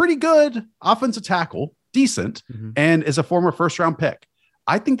 pretty good offensive tackle, decent, and is a former first-round pick.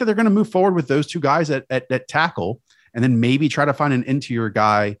 I think that they're going to move forward with those 2 guys at tackle and then maybe try to find an interior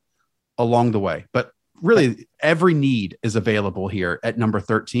guy along the way. But really, every need is available here at number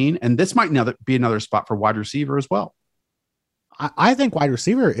 13, and this might be another spot for wide receiver as well. I think wide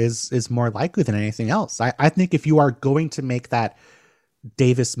receiver is more likely than anything else. I think if you are going to make that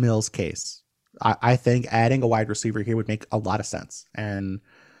Davis Mills case, I think adding a wide receiver here would make a lot of sense. And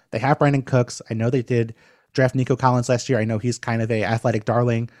they have Brandon Cooks. I know they did draft Nico Collins last year. I know he's kind of a athletic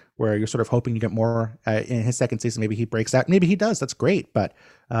darling where you're sort of hoping you get more in his second season. Maybe he breaks out. Maybe he does. That's great. But,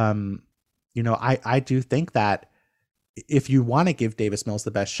 I do think that if you want to give Davis Mills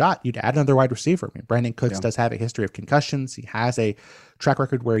the best shot, you'd add another wide receiver. I mean, Brandon Cooks does have a history of concussions. He has a track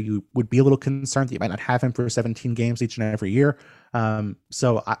record where you would be a little concerned that you might not have him for 17 games each and every year.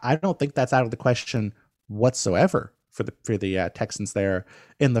 So I don't think that's out of the question whatsoever for the Texans there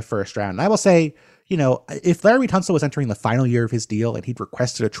in the first round. And I will say, if Larry Tunsil was entering the final year of his deal and he'd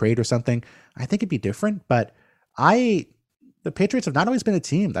requested a trade or something, I think it'd be different. But I the Patriots have not always been a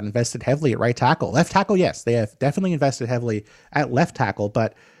team that invested heavily at right tackle. Left tackle, yes, they have definitely invested heavily at left tackle,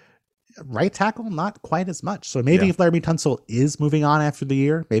 but right tackle, not quite as much. So maybe if Laramie Tunsil is moving on after the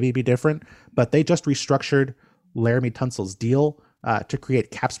year, maybe it'd be different. But they just restructured Laramie Tunsil's deal to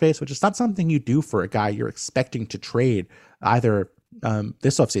create cap space, which is not something you do for a guy you're expecting to trade either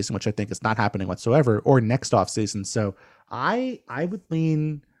this offseason, which I think is not happening whatsoever, or next offseason. So I would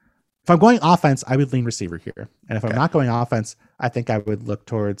lean, if I'm going offense, I would lean receiver here. And if I'm not going offense, I think I would look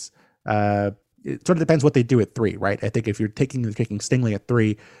towards, it sort of depends what they do at 3, right? I think if you're taking Stingley at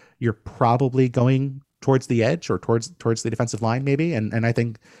 3, you're probably going towards the edge or towards the defensive line, maybe. And I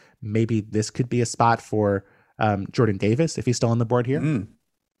think maybe this could be a spot for Jordan Davis if he's still on the board here.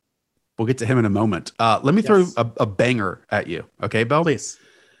 We'll get to him in a moment. Let me throw a banger at you. Okay, Bill? Please.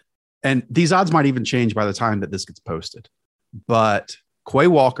 And these odds might even change by the time that this gets posted. But Quay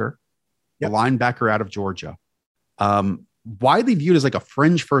Walker, the linebacker out of Georgia, widely viewed as like a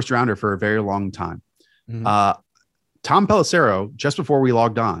fringe first rounder for a very long time. Tom Pelissero, just before we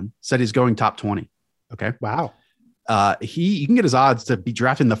logged on, said he's going top 20. Okay. Wow. You can get his odds to be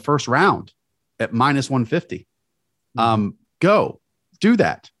drafted in the first round at minus 150. Go do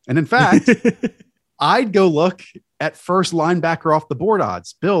that. And in fact, I'd go look at first linebacker off the board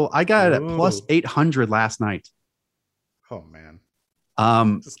odds. Bill, I got it at plus 800 last night. Oh man.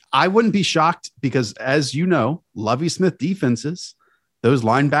 I wouldn't be shocked because, as you know, Lovie Smith defenses, those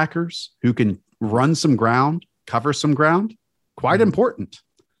linebackers who can run some ground, cover some ground, quite important.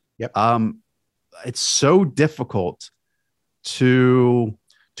 Yep. It's so difficult to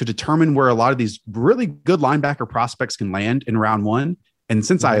determine where a lot of these really good linebacker prospects can land in round 1. And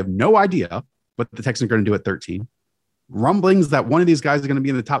since I have no idea what the Texans are going to do at 13, rumblings that one of these guys is going to be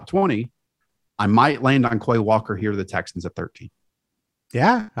in the top 20, I might land on Quay Walker here to the Texans at 13.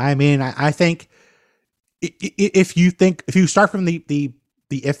 Yeah. I mean, I think if you start from the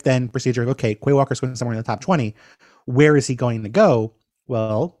if then procedure, okay, Quay Walker's going somewhere in the top 20, where is he going to go?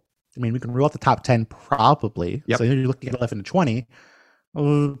 Well, I mean, we can rule out the top 10 probably. Yep. So you're looking at 11 to 20.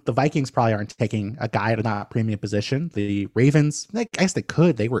 The Vikings probably aren't taking a guy at a not premium position. The Ravens, I guess they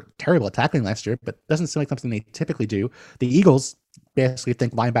could. They were terrible at tackling last year, but doesn't seem like something they typically do. The Eagles basically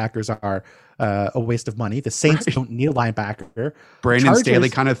think linebackers are a waste of money. The Saints don't need a linebacker. Brandon Staley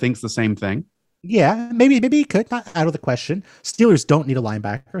kind of thinks the same thing. Yeah, maybe he could, not out of the question. Steelers don't need a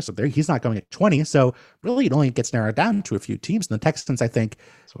linebacker, so he's not going at 20. So really, it only gets narrowed down to a few teams. And the Texans, I think,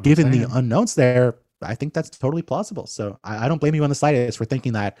 given the unknowns there, I think that's totally plausible. So I don't blame you on the slightest for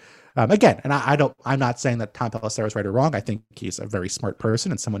thinking that. Again, and I'm not saying that Tom Pelissero is right or wrong. I think he's a very smart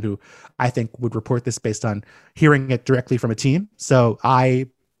person and someone who I think would report this based on hearing it directly from a team. So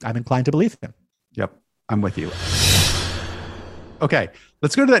I'm inclined to believe him. Yep, I'm with you. Okay,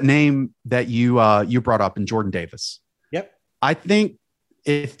 let's go to that name that you brought up in Jordan Davis. Yep. I think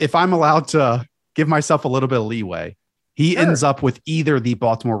if I'm allowed to give myself a little bit of leeway, he ends up with either the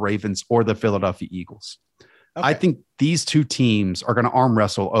Baltimore Ravens or the Philadelphia Eagles. Okay. I think these two teams are going to arm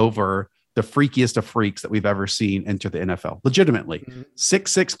wrestle over the freakiest of freaks that we've ever seen enter the NFL. Legitimately.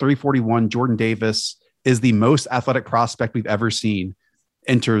 6'6", 341, Jordan Davis is the most athletic prospect we've ever seen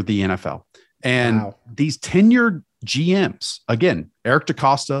enter the NFL. And these tenured GMs, again, Eric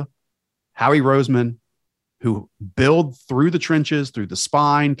DeCosta, Howie Roseman, who build through the trenches, through the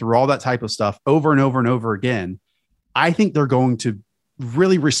spine, through all that type of stuff over and over and over again. I think they're going to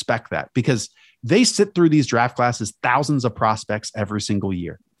really respect that because they sit through these draft classes, thousands of prospects every single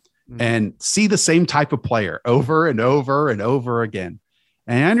year and see the same type of player over and over and over again.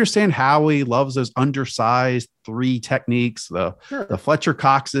 And I understand Howie loves those undersized 3 techniques, the Fletcher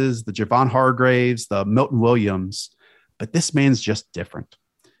Coxes, the Javon Hargraves, the Milton Williams, but this man's just different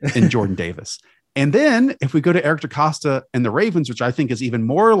in Jordan Davis. And then if we go to Eric DeCosta and the Ravens, which I think is even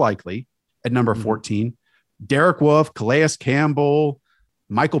more likely at number 14, Derek Wolfe, Calais Campbell,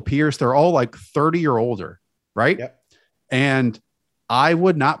 Michael Pierce, they're all like 30 or older, right? Yep. And I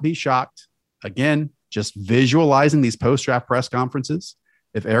would not be shocked, again, just visualizing these post-draft press conferences,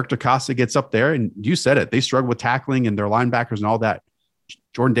 if Eric DeCosta gets up there, and you said it, they struggle with tackling and their linebackers and all that,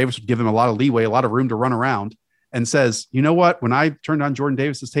 Jordan Davis would give them a lot of leeway, a lot of room to run around, and says, you know what? When I turned on Jordan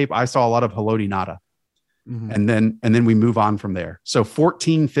Davis's tape, I saw a lot of Haloti Ngata. And then we move on from there. So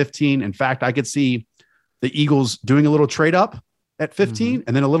 14, 15. In fact, I could see the Eagles doing a little trade up at 15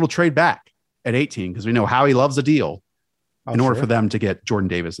 and then a little trade back at 18 because we know Howie loves a deal in order for them to get Jordan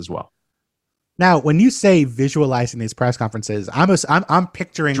Davis as well. Now, when you say visualizing these press conferences, I'm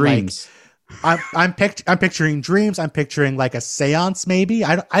picturing dreams. I'm picturing dreams. I'm picturing like a seance, maybe.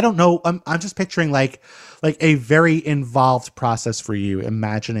 I don't know. I'm just picturing like a very involved process for you,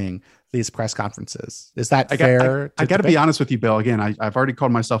 imagining these press conferences. Is that I fair? got to be honest with you, Bill. Again, I've already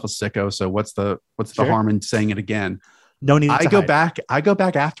called myself a sicko. So what's the harm in saying it again? No need. I go back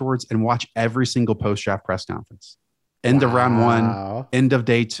afterwards and watch every single post-draft press conference. End of round 1, end of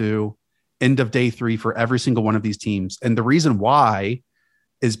day 2, end of day 3 for every single one of these teams. And the reason why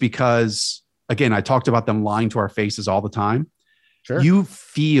is because, again, I talked about them lying to our faces all the time. Sure. You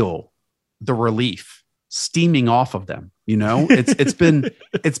feel the relief steaming off of them. You know,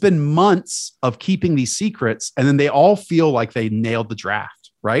 it's been months of keeping these secrets, and then they all feel like they nailed the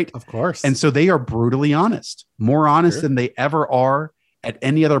draft, right? Of course. And so they are brutally honest, more honest than they ever are at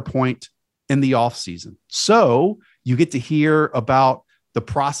any other point in the off season. So you get to hear about the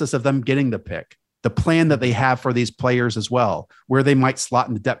process of them getting the pick, the plan that they have for these players as well, where they might slot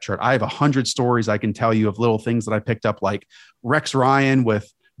in the depth chart. I have 100 stories I can tell you of little things that I picked up, like Rex Ryan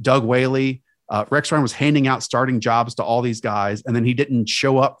with Doug Whaley. Rex Ryan was handing out starting jobs to all these guys, and then he didn't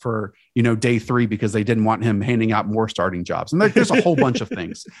show up for, day 3 because they didn't want him handing out more starting jobs. And there's a whole bunch of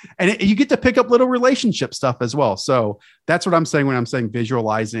things, and you get to pick up little relationship stuff as well. So that's what I'm saying when I'm saying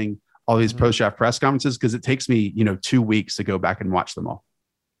visualizing all these post-draft press conferences, because it takes me, 2 weeks to go back and watch them all.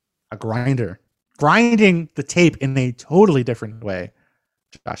 A grinding the tape in a totally different way.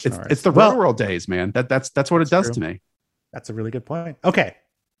 Josh Norris. It's the Roto World days, man. That's what it does to me. That's a really good point. Okay.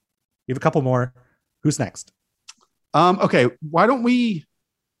 You have a couple more. Who's next? Okay. Why don't we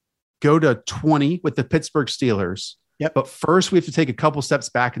go to 20 with the Pittsburgh Steelers? Yep. But first we have to take a couple steps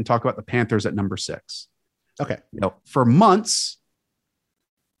back and talk about the Panthers at number 6. Okay. For months,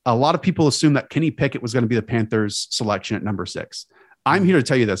 a lot of people assumed that Kenny Pickett was going to be the Panthers selection at number 6. I'm here to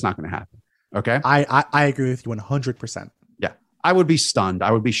tell you that's not going to happen. Okay. I agree with you 100%. Yeah. I would be stunned.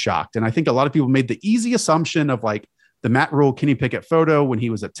 I would be shocked. And I think a lot of people made the easy assumption of like the Matt Rule Kenny Pickett photo when he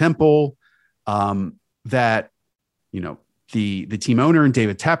was at Temple, that, the team owner and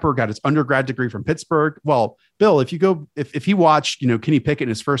David Tepper got his undergrad degree from Pittsburgh. Well, Bill, if you watched, Kenny Pickett in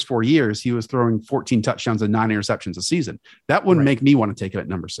his first 4 years, he was throwing 14 touchdowns and 9 interceptions a season. That wouldn't make me want to take it at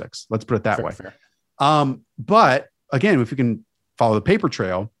number 6. Let's put it that way. Fair. But again, if we can follow the paper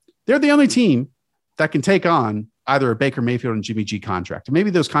trail, they're the only team that can take on either a Baker Mayfield and Jimmy G contract. And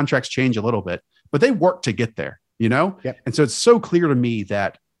maybe those contracts change a little bit, but they work to get there, Yep. And so it's so clear to me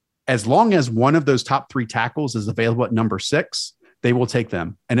that as long as one of those top 3 tackles is available at number 6, they will take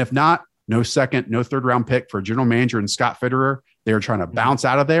them. And if not, no second, no third round pick for general manager and Scott Fitterer. They're trying to bounce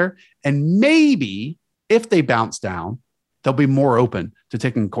out of there. And maybe if they bounce down, they'll be more open to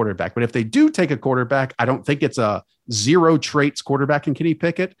taking a quarterback. But if they do take a quarterback, I don't think it's a zero traits quarterback in Kenny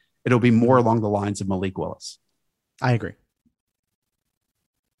Pickett. It'll be more along the lines of Malik Willis. I agree.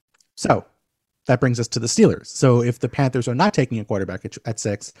 So that brings us to the Steelers. So if the Panthers are not taking a quarterback at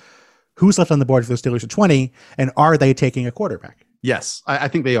 6, who's left on the board for the Steelers at 20? And are they taking a quarterback? Yes, I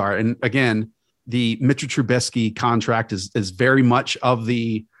think they are. And again, the Mitchell Trubisky contract is very much of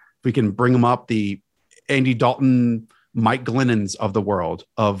the, if we can bring them up, the Andy Dalton, Mike Glennons of the world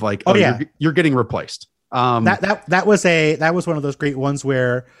of like, you're getting replaced. That was one of those great ones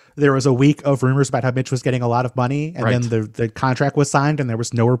where there was a week of rumors about how Mitch was getting a lot of money, and then the contract was signed, and there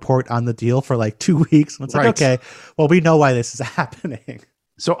was no report on the deal for like 2 weeks. And it's like, okay, well, we know why this is happening.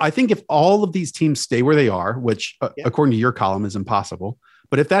 So I think if all of these teams stay where they are, which according to your column is impossible,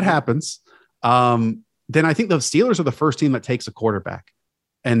 but if that happens, then I think the Steelers are the first team that takes a quarterback,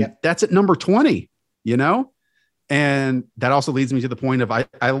 and that's at number 20. And that also leads me to the point of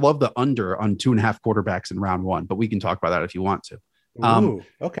I love the under on 2.5 quarterbacks in round 1, but we can talk about that if you want to.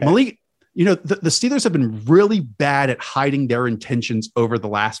 Okay. Malik, the Steelers have been really bad at hiding their intentions over the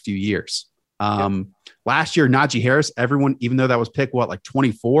last few years. Last year, Najee Harris, everyone, even though that was pick,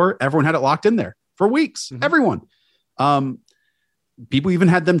 24, everyone had it locked in there for weeks. Mm-hmm. Everyone. People even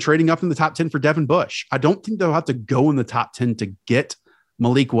had them trading up in the top 10 for Devin Bush. I don't think they'll have to go in the top 10 to get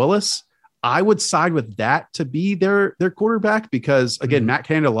Malik Willis. I would side with that to be their quarterback because, again, Matt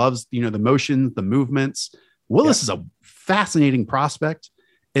Canada loves, the motions, the movements. Willis is a fascinating prospect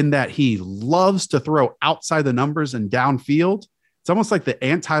in that he loves to throw outside the numbers and downfield. It's almost like the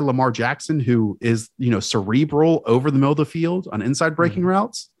anti-Lamar Jackson who is, cerebral over the middle of the field on inside breaking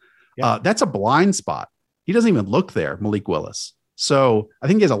routes. That's a blind spot. He doesn't even look there, Malik Willis. So I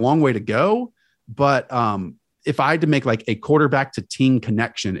think he has a long way to go. But if I had to make like a quarterback to team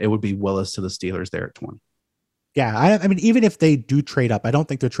connection, it would be Willis to the Steelers there at 20. Yeah. I mean, even if they do trade up, I don't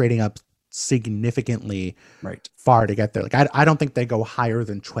think they're trading up significantly far to get there. Like, I don't think they go higher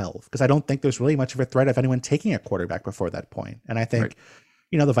than 12 because I don't think there's really much of a threat of anyone taking a quarterback before that point. And I think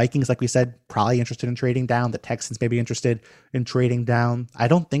The Vikings, like we said, probably interested in trading down. The Texans may be interested in trading down. I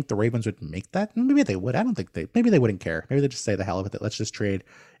don't think the Ravens would make that. Maybe they would. I don't think maybe they wouldn't care. Maybe they just say the hell with it. Let's just trade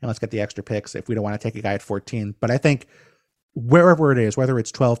and let's get the extra picks if we don't want to take a guy at 14. But I think wherever it is, whether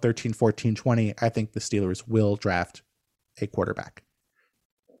it's 12, 13, 14, 20, I think the Steelers will draft a quarterback.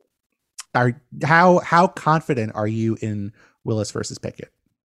 How confident are you in Willis versus Pickett?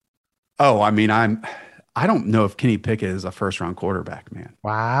 Oh, I mean, I don't know if Kenny Pickett is a first round quarterback, man.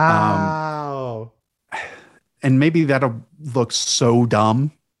 Wow. And maybe that'll look so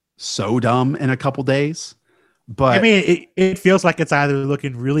dumb in a couple days. But I mean, it feels like it's either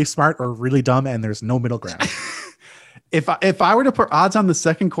looking really smart or really dumb, and there's no middle ground. If I were to put odds on the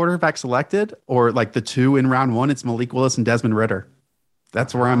second quarterback selected, or like the two in round one, it's Malik Willis and Desmond Ridder.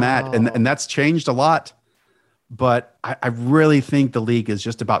 That's where I'm at. And that's changed a lot. But I really think the league is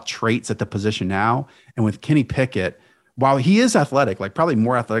just about traits at the position now. And with Kenny Pickett, while he is athletic, like probably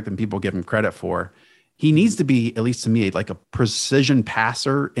more athletic than people give him credit for, he needs to be, at least to me, like a precision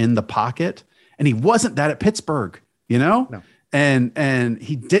passer in the pocket. And he wasn't that at Pittsburgh, No. And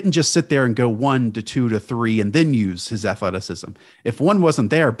he didn't just sit there and go 1 to 2 to 3 and then use his athleticism. If one wasn't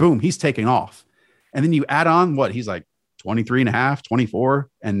there, boom, he's taking off. And then you add on he's like 23 and a half, 24,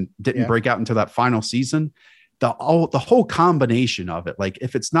 and didn't break out until that final season. The whole combination of it, like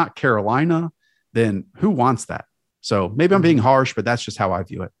if it's not Carolina, then who wants that? So maybe I'm being harsh, but that's just how I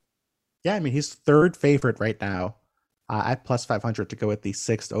view it. Yeah, I mean, he's third favorite right now at plus 500 to go with the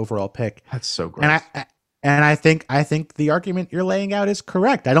 6th overall pick. That's so great. And I think the argument you're laying out is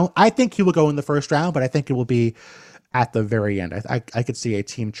correct. I think he will go in the first round, but I think it will be at the very end. I could see a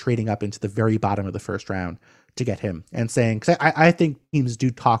team trading up into the very bottom of the first round to get him and saying, because I think teams do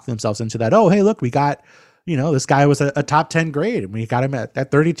talk themselves into that. Oh, hey, look, we got, this guy was a top 10 grade and we got him at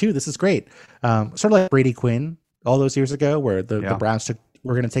 32. This is great. Sort of like Brady Quinn all those years ago, where the Browns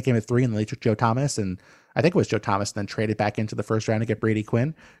were going to take him at 3 and then they took Joe Thomas. And I think it was Joe Thomas, and then traded back into the first round to get Brady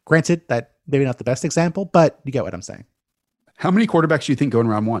Quinn. Granted, that maybe not the best example, but you get what I'm saying. How many quarterbacks do you think go in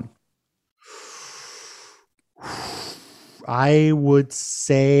round 1? I would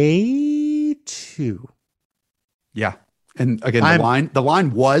say 2. Yeah. And again, the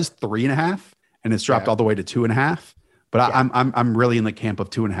line was 3.5 and it's dropped all the way to 2.5. But I'm really in the camp of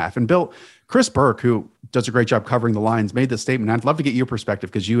 2.5. And Bill, Chris Burke, who does a great job covering the lines, made this statement. I'd love to get your perspective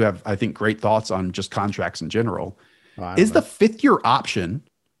because you have, I think, great thoughts on just contracts in general. Is the 5th-year option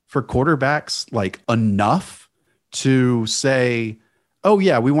for quarterbacks like enough to say, oh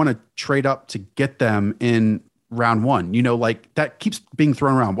yeah, we want to trade up to get them in round 1? Like that keeps being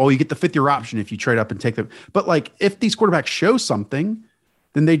thrown around. Well, you get the 5th-year option if you trade up and take them. But like if these quarterbacks show something,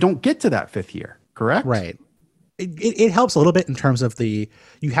 then they don't get to that 5th year, correct? Right. It helps a little bit in terms of you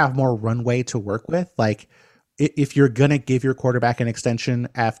have more runway to work with. Like if you're going to give your quarterback an extension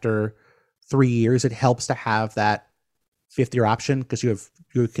after 3 years, it helps to have that 5th-year option because you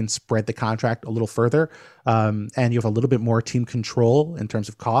can spread the contract a little further. And you have a little bit more team control in terms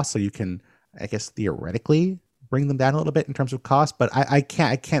of cost. So you can, I guess, theoretically bring them down a little bit in terms of cost. But I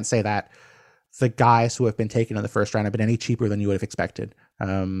can't say that the guys who have been taken in the first round have been any cheaper than you would have expected.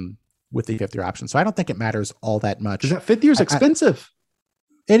 With the 5th-year option. So I don't think it matters all that much. Because that 5th year is expensive.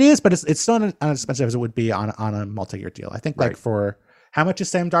 It is, but it's still not as expensive as it would be on a multi-year deal. I think like for how much is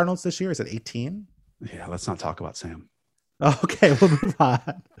Sam Darnold's this year? Is it 18? Yeah, let's not talk about Sam. Okay, we'll move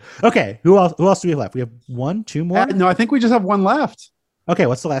on. Okay, who else do we have left? We have 1, 2 more? No, I think we just have one left. Okay,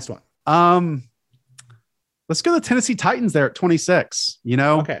 what's the last one? Let's go to the Tennessee Titans there at 26.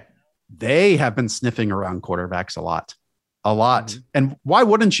 Okay. They have been sniffing around quarterbacks a lot. Mm-hmm. And why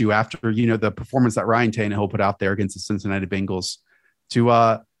wouldn't you after, the performance that Ryan Tannehill put out there against the Cincinnati Bengals to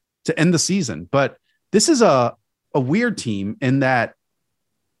end the season? But this is a weird team in that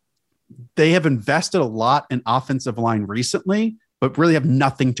they have invested a lot in offensive line recently, but really have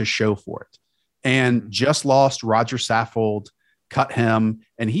nothing to show for it. And just lost Roger Saffold, cut him,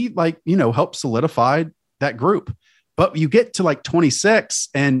 and he helped solidify that group. But you get to 26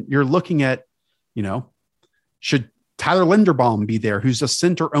 and you're looking at, should Tyler Linderbaum be there, who's a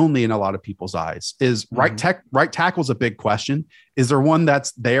center only in a lot of people's eyes? Is right tackle's a big question. Is there one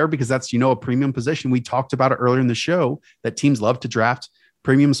that's there because that's, a premium position? We talked about it earlier in the show that teams love to draft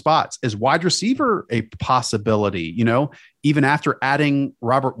premium spots. Is wide receiver a possibility? Even after adding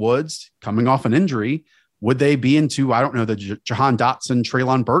Robert Woods coming off an injury, would they be into, I don't know, the Jahan Dotson,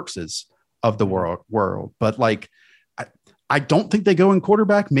 Treylon Burkses of the world? But I don't think they go in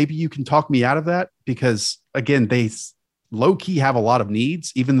quarterback. Maybe you can talk me out of that because, again, they low key have a lot of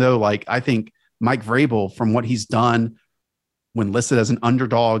needs, even though I think Mike Vrabel, from what he's done when listed as an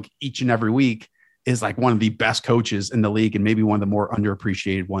underdog each and every week, is like one of the best coaches in the league and maybe one of the more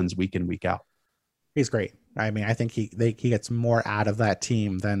underappreciated ones week in, week out. He's great. I mean, I think he gets more out of that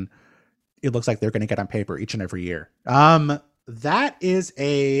team than it looks like they're going to get on paper each and every year. That is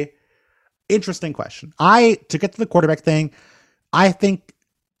a interesting question. To get to the quarterback thing, I think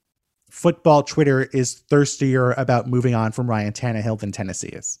football Twitter is thirstier about moving on from Ryan Tannehill than Tennessee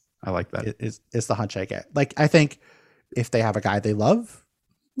is. I like that. Is the hunch I get. Like, I think if they have a guy they love,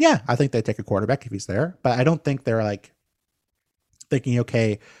 yeah, I think they take a quarterback if he's there. But I don't think they're like thinking,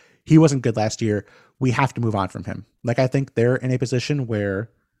 okay, he wasn't good last year, we have to move on from him. Like, I think they're in a position where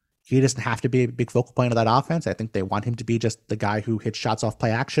he doesn't have to be a big focal point of that offense. I think they want him to be just the guy who hits shots off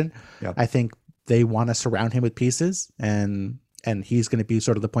play action. Yep. I think they want to surround him with pieces, and he's going to be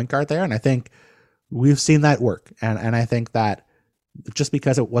sort of the point guard there. And I think we've seen that work. And I think that just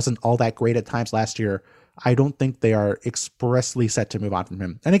because it wasn't all that great at times last year, I don't think they are expressly set to move on from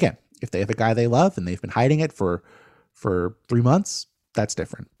him. And again, if they have a guy they love and they've been hiding it for 3 months, that's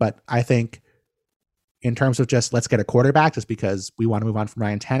different. But I think in terms of just let's get a quarterback just because we want to move on from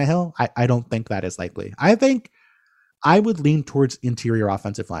Ryan Tannehill, I don't think that is likely. I think I would lean towards interior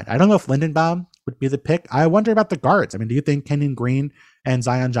offensive line. I don't know if Lindenbaum would be the pick. I wonder about the guards. I mean, do you think Kenyon Green and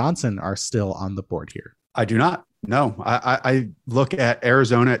Zion Johnson are still on the board here? I do not. No, I look at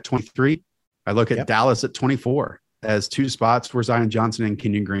Arizona at 23. I look at Dallas at 24 as two spots where Zion Johnson and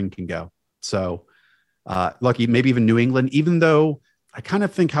Kenyon Green can go. So lucky, maybe even New England, even though I kind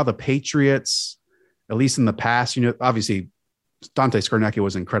of think how the Patriots, at least in the past, obviously Dante Scarnecchia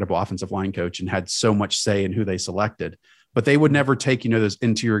was an incredible offensive line coach and had so much say in who they selected, but they would never take, those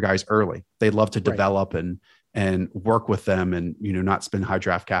interior guys early. They'd love to develop and work with them and, not spend high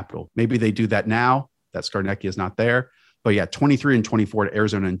draft capital. Maybe they do that now that Scarnecchia is not there, but yeah, 23 and 24 to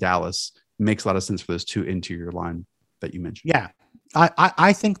Arizona and Dallas makes a lot of sense for those two interior line that you mentioned. Yeah.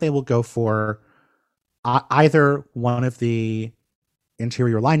 I think they will go for either one of the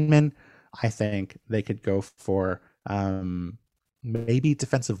interior linemen. I think they could go for maybe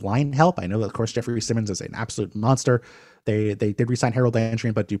defensive line help. I know that, of course, Jeffrey Simmons is an absolute monster. They did resign Harold Landry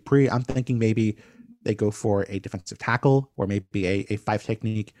and Bud Dupree. I'm thinking maybe they go for a defensive tackle or maybe a five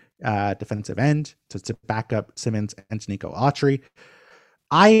technique defensive end to back up Simmons and Nico Autry.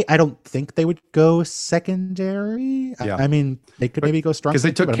 I don't think they would go secondary. Yeah. I mean, they could maybe go strong because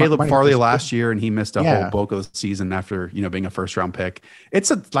they took Caleb Farley last year and he missed a whole bulk of the season after, being a first round pick.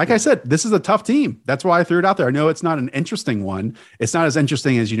 Like I said, this is a tough team. That's why I threw it out there. I know it's not an interesting one. It's not as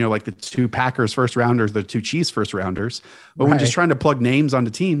interesting as, like the two Packers first rounders, the two Chiefs first rounders, but when just trying to plug names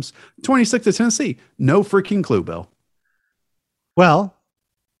onto teams, 26 to Tennessee, no freaking clue, Bill. Well,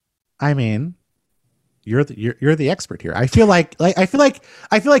 I mean, you're the expert here. I feel like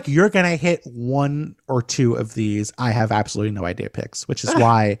you're gonna hit one or two of these I have absolutely no idea picks, which is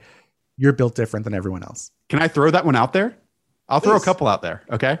why you're built different than everyone else. Can I throw that one out there? I'll throw a couple out there.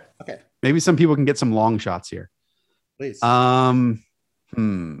 Okay. Maybe some people can get some long shots here. Please. Let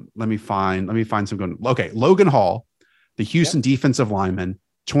me find some good. Okay, Logan Hall, the Houston defensive lineman,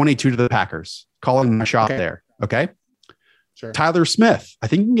 22 to the Packers. Calling my shot there. Okay. Sure. Tyler Smith, I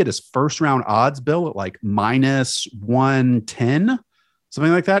think you can get his first round odds, Bill, at like minus 110,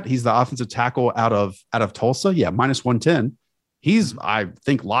 something like that. He's the offensive tackle out of Tulsa. Yeah, minus 110. He's, I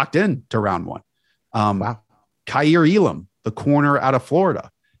think, locked in to round one. Wow. Kaiir Elam, the corner out of Florida.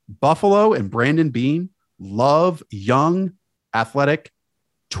 Buffalo and Brandon Beane love young, athletic,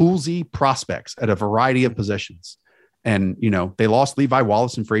 toolsy prospects at a variety of positions. And, they lost Levi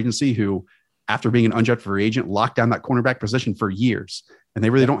Wallace in free agency, who, after being an undrafted free agent, locked down that cornerback position for years. And they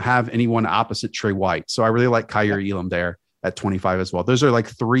really don't have anyone opposite Trey White. So I really like Kaiir Elam there at 25 as well. Those are like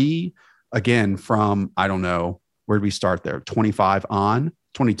three, again, from, I don't know, where did we start there? 25 on,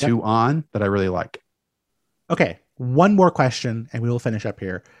 22 on, that I really like. Okay. One more question and we will finish up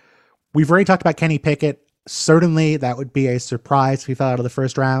here. We've already talked about Kenny Pickett. Certainly that would be a surprise if he fell out of the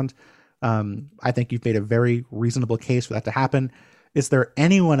first round. I think you've made a very reasonable case for that to happen. Is there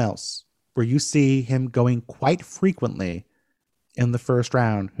anyone else where you see him going quite frequently in the first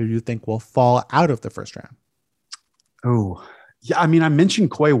round who you think will fall out of the first round? Oh, yeah. I mean, I mentioned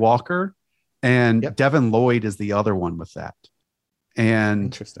Quay Walker and Devin Lloyd is the other one with that. And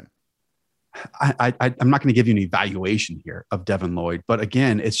interesting. I'm not going to give you an evaluation here of Devin Lloyd, but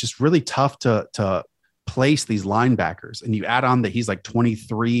again, it's just really tough to place these linebackers. And you add on that he's like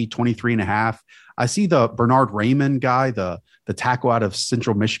 23 and a half. I see the Bernard Raymond guy, the tackle out of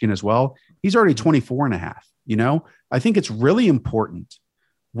Central Michigan as well. He's already 24 and a half. I think it's really important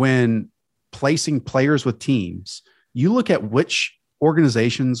when placing players with teams, you look at which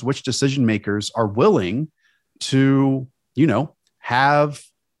organizations, which decision makers are willing to, have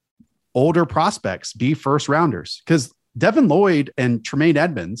older prospects be first rounders, because Devin Lloyd and Tremaine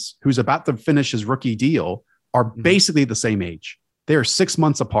Edmonds, who's about to finish his rookie deal, are basically the same age. They are 6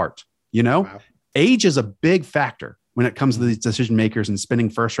 months apart. Wow. Age is a big factor when it comes to these decision makers and spending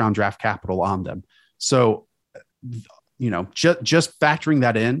first round draft capital on them. So, just factoring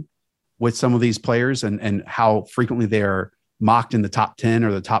that in with some of these players and how frequently they are mocked in the top 10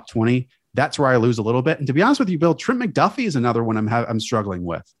 or the top 20, that's where I lose a little bit. And to be honest with you, Bill, Trent McDuffie is another one I'm struggling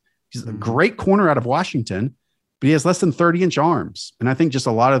with. He's a great corner out of Washington, but he has less than 30-inch arms. And I think just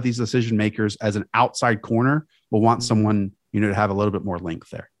a lot of these decision makers as an outside corner will want someone, to have a little bit more length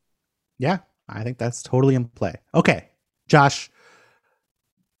there. Yeah, I think that's totally in play. Okay, Josh,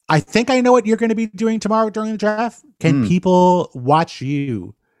 I think I know what you're going to be doing tomorrow during the draft. Can people watch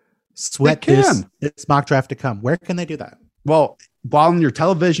you sweat this mock draft to come? Where can they do that? Well, while on your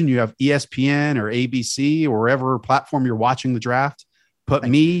television, you have ESPN or ABC or wherever platform you're watching the draft. Put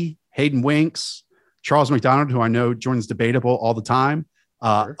me, Hayden Winks, Charles McDonald, who I know joins Debatable all the time,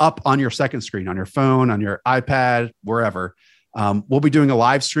 up on your second screen, on your phone, on your iPad, wherever. We'll be doing a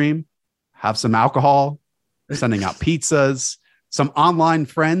live stream, have some alcohol, sending out pizzas, some online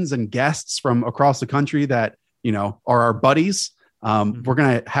friends and guests from across the country that, are our buddies. We're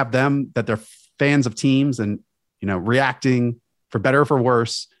going to have them that they're fans of teams and, reacting for better or for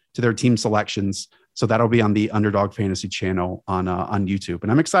worse to their team selections. So that'll be on the Underdog Fantasy channel on YouTube.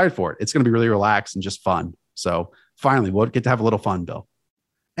 And I'm excited for it. It's going to be really relaxed and just fun. So finally, we'll get to have a little fun, Bill.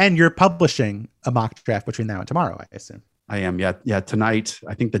 And you're publishing a mock draft between now and tomorrow, I assume. I am. Yeah. Tonight,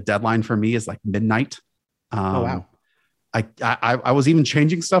 I think the deadline for me is like midnight. Oh, wow. I was even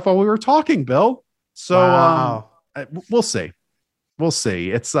changing stuff while we were talking, Bill. So we'll see.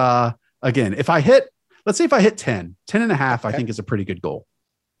 It's again, let's say if I hit 10 and a half, I think is a pretty good goal.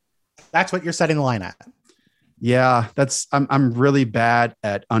 That's what you're setting the line at. Yeah, I'm really bad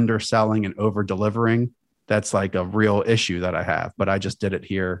at underselling and over delivering. That's like a real issue that I have, but I just did it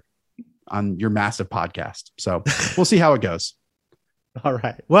here on your massive podcast. So we'll see how it goes. All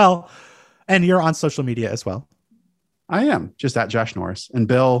right. Well, and you're on social media as well. I am just at Josh Norris. And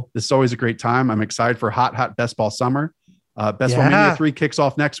Bill, this is always a great time. I'm excited for hot Best Ball Summer. Best Ball Mania 3 kicks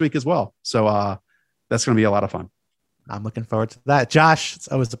off next week as well. So that's going to be a lot of fun. I'm looking forward to that. Josh, it's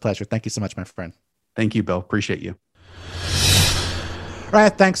always a pleasure. Thank you so much, my friend. Thank you, Bill. Appreciate you. All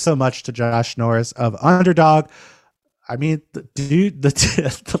right. Thanks so much to Josh Norris of Underdog. I mean,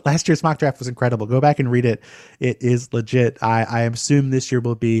 the last year's mock draft was incredible. Go back and read it. It is legit. I assume this year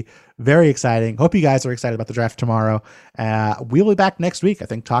will be very exciting. Hope you guys are excited about the draft tomorrow. We'll be back next week, I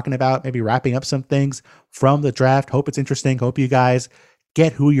think, talking about maybe wrapping up some things from the draft. Hope it's interesting. Hope you guys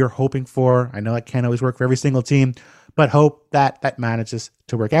get who you're hoping for. I know it can't always work for every single team, but hope that manages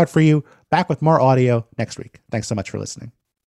to work out for you. Back with more audio next week. Thanks so much for listening.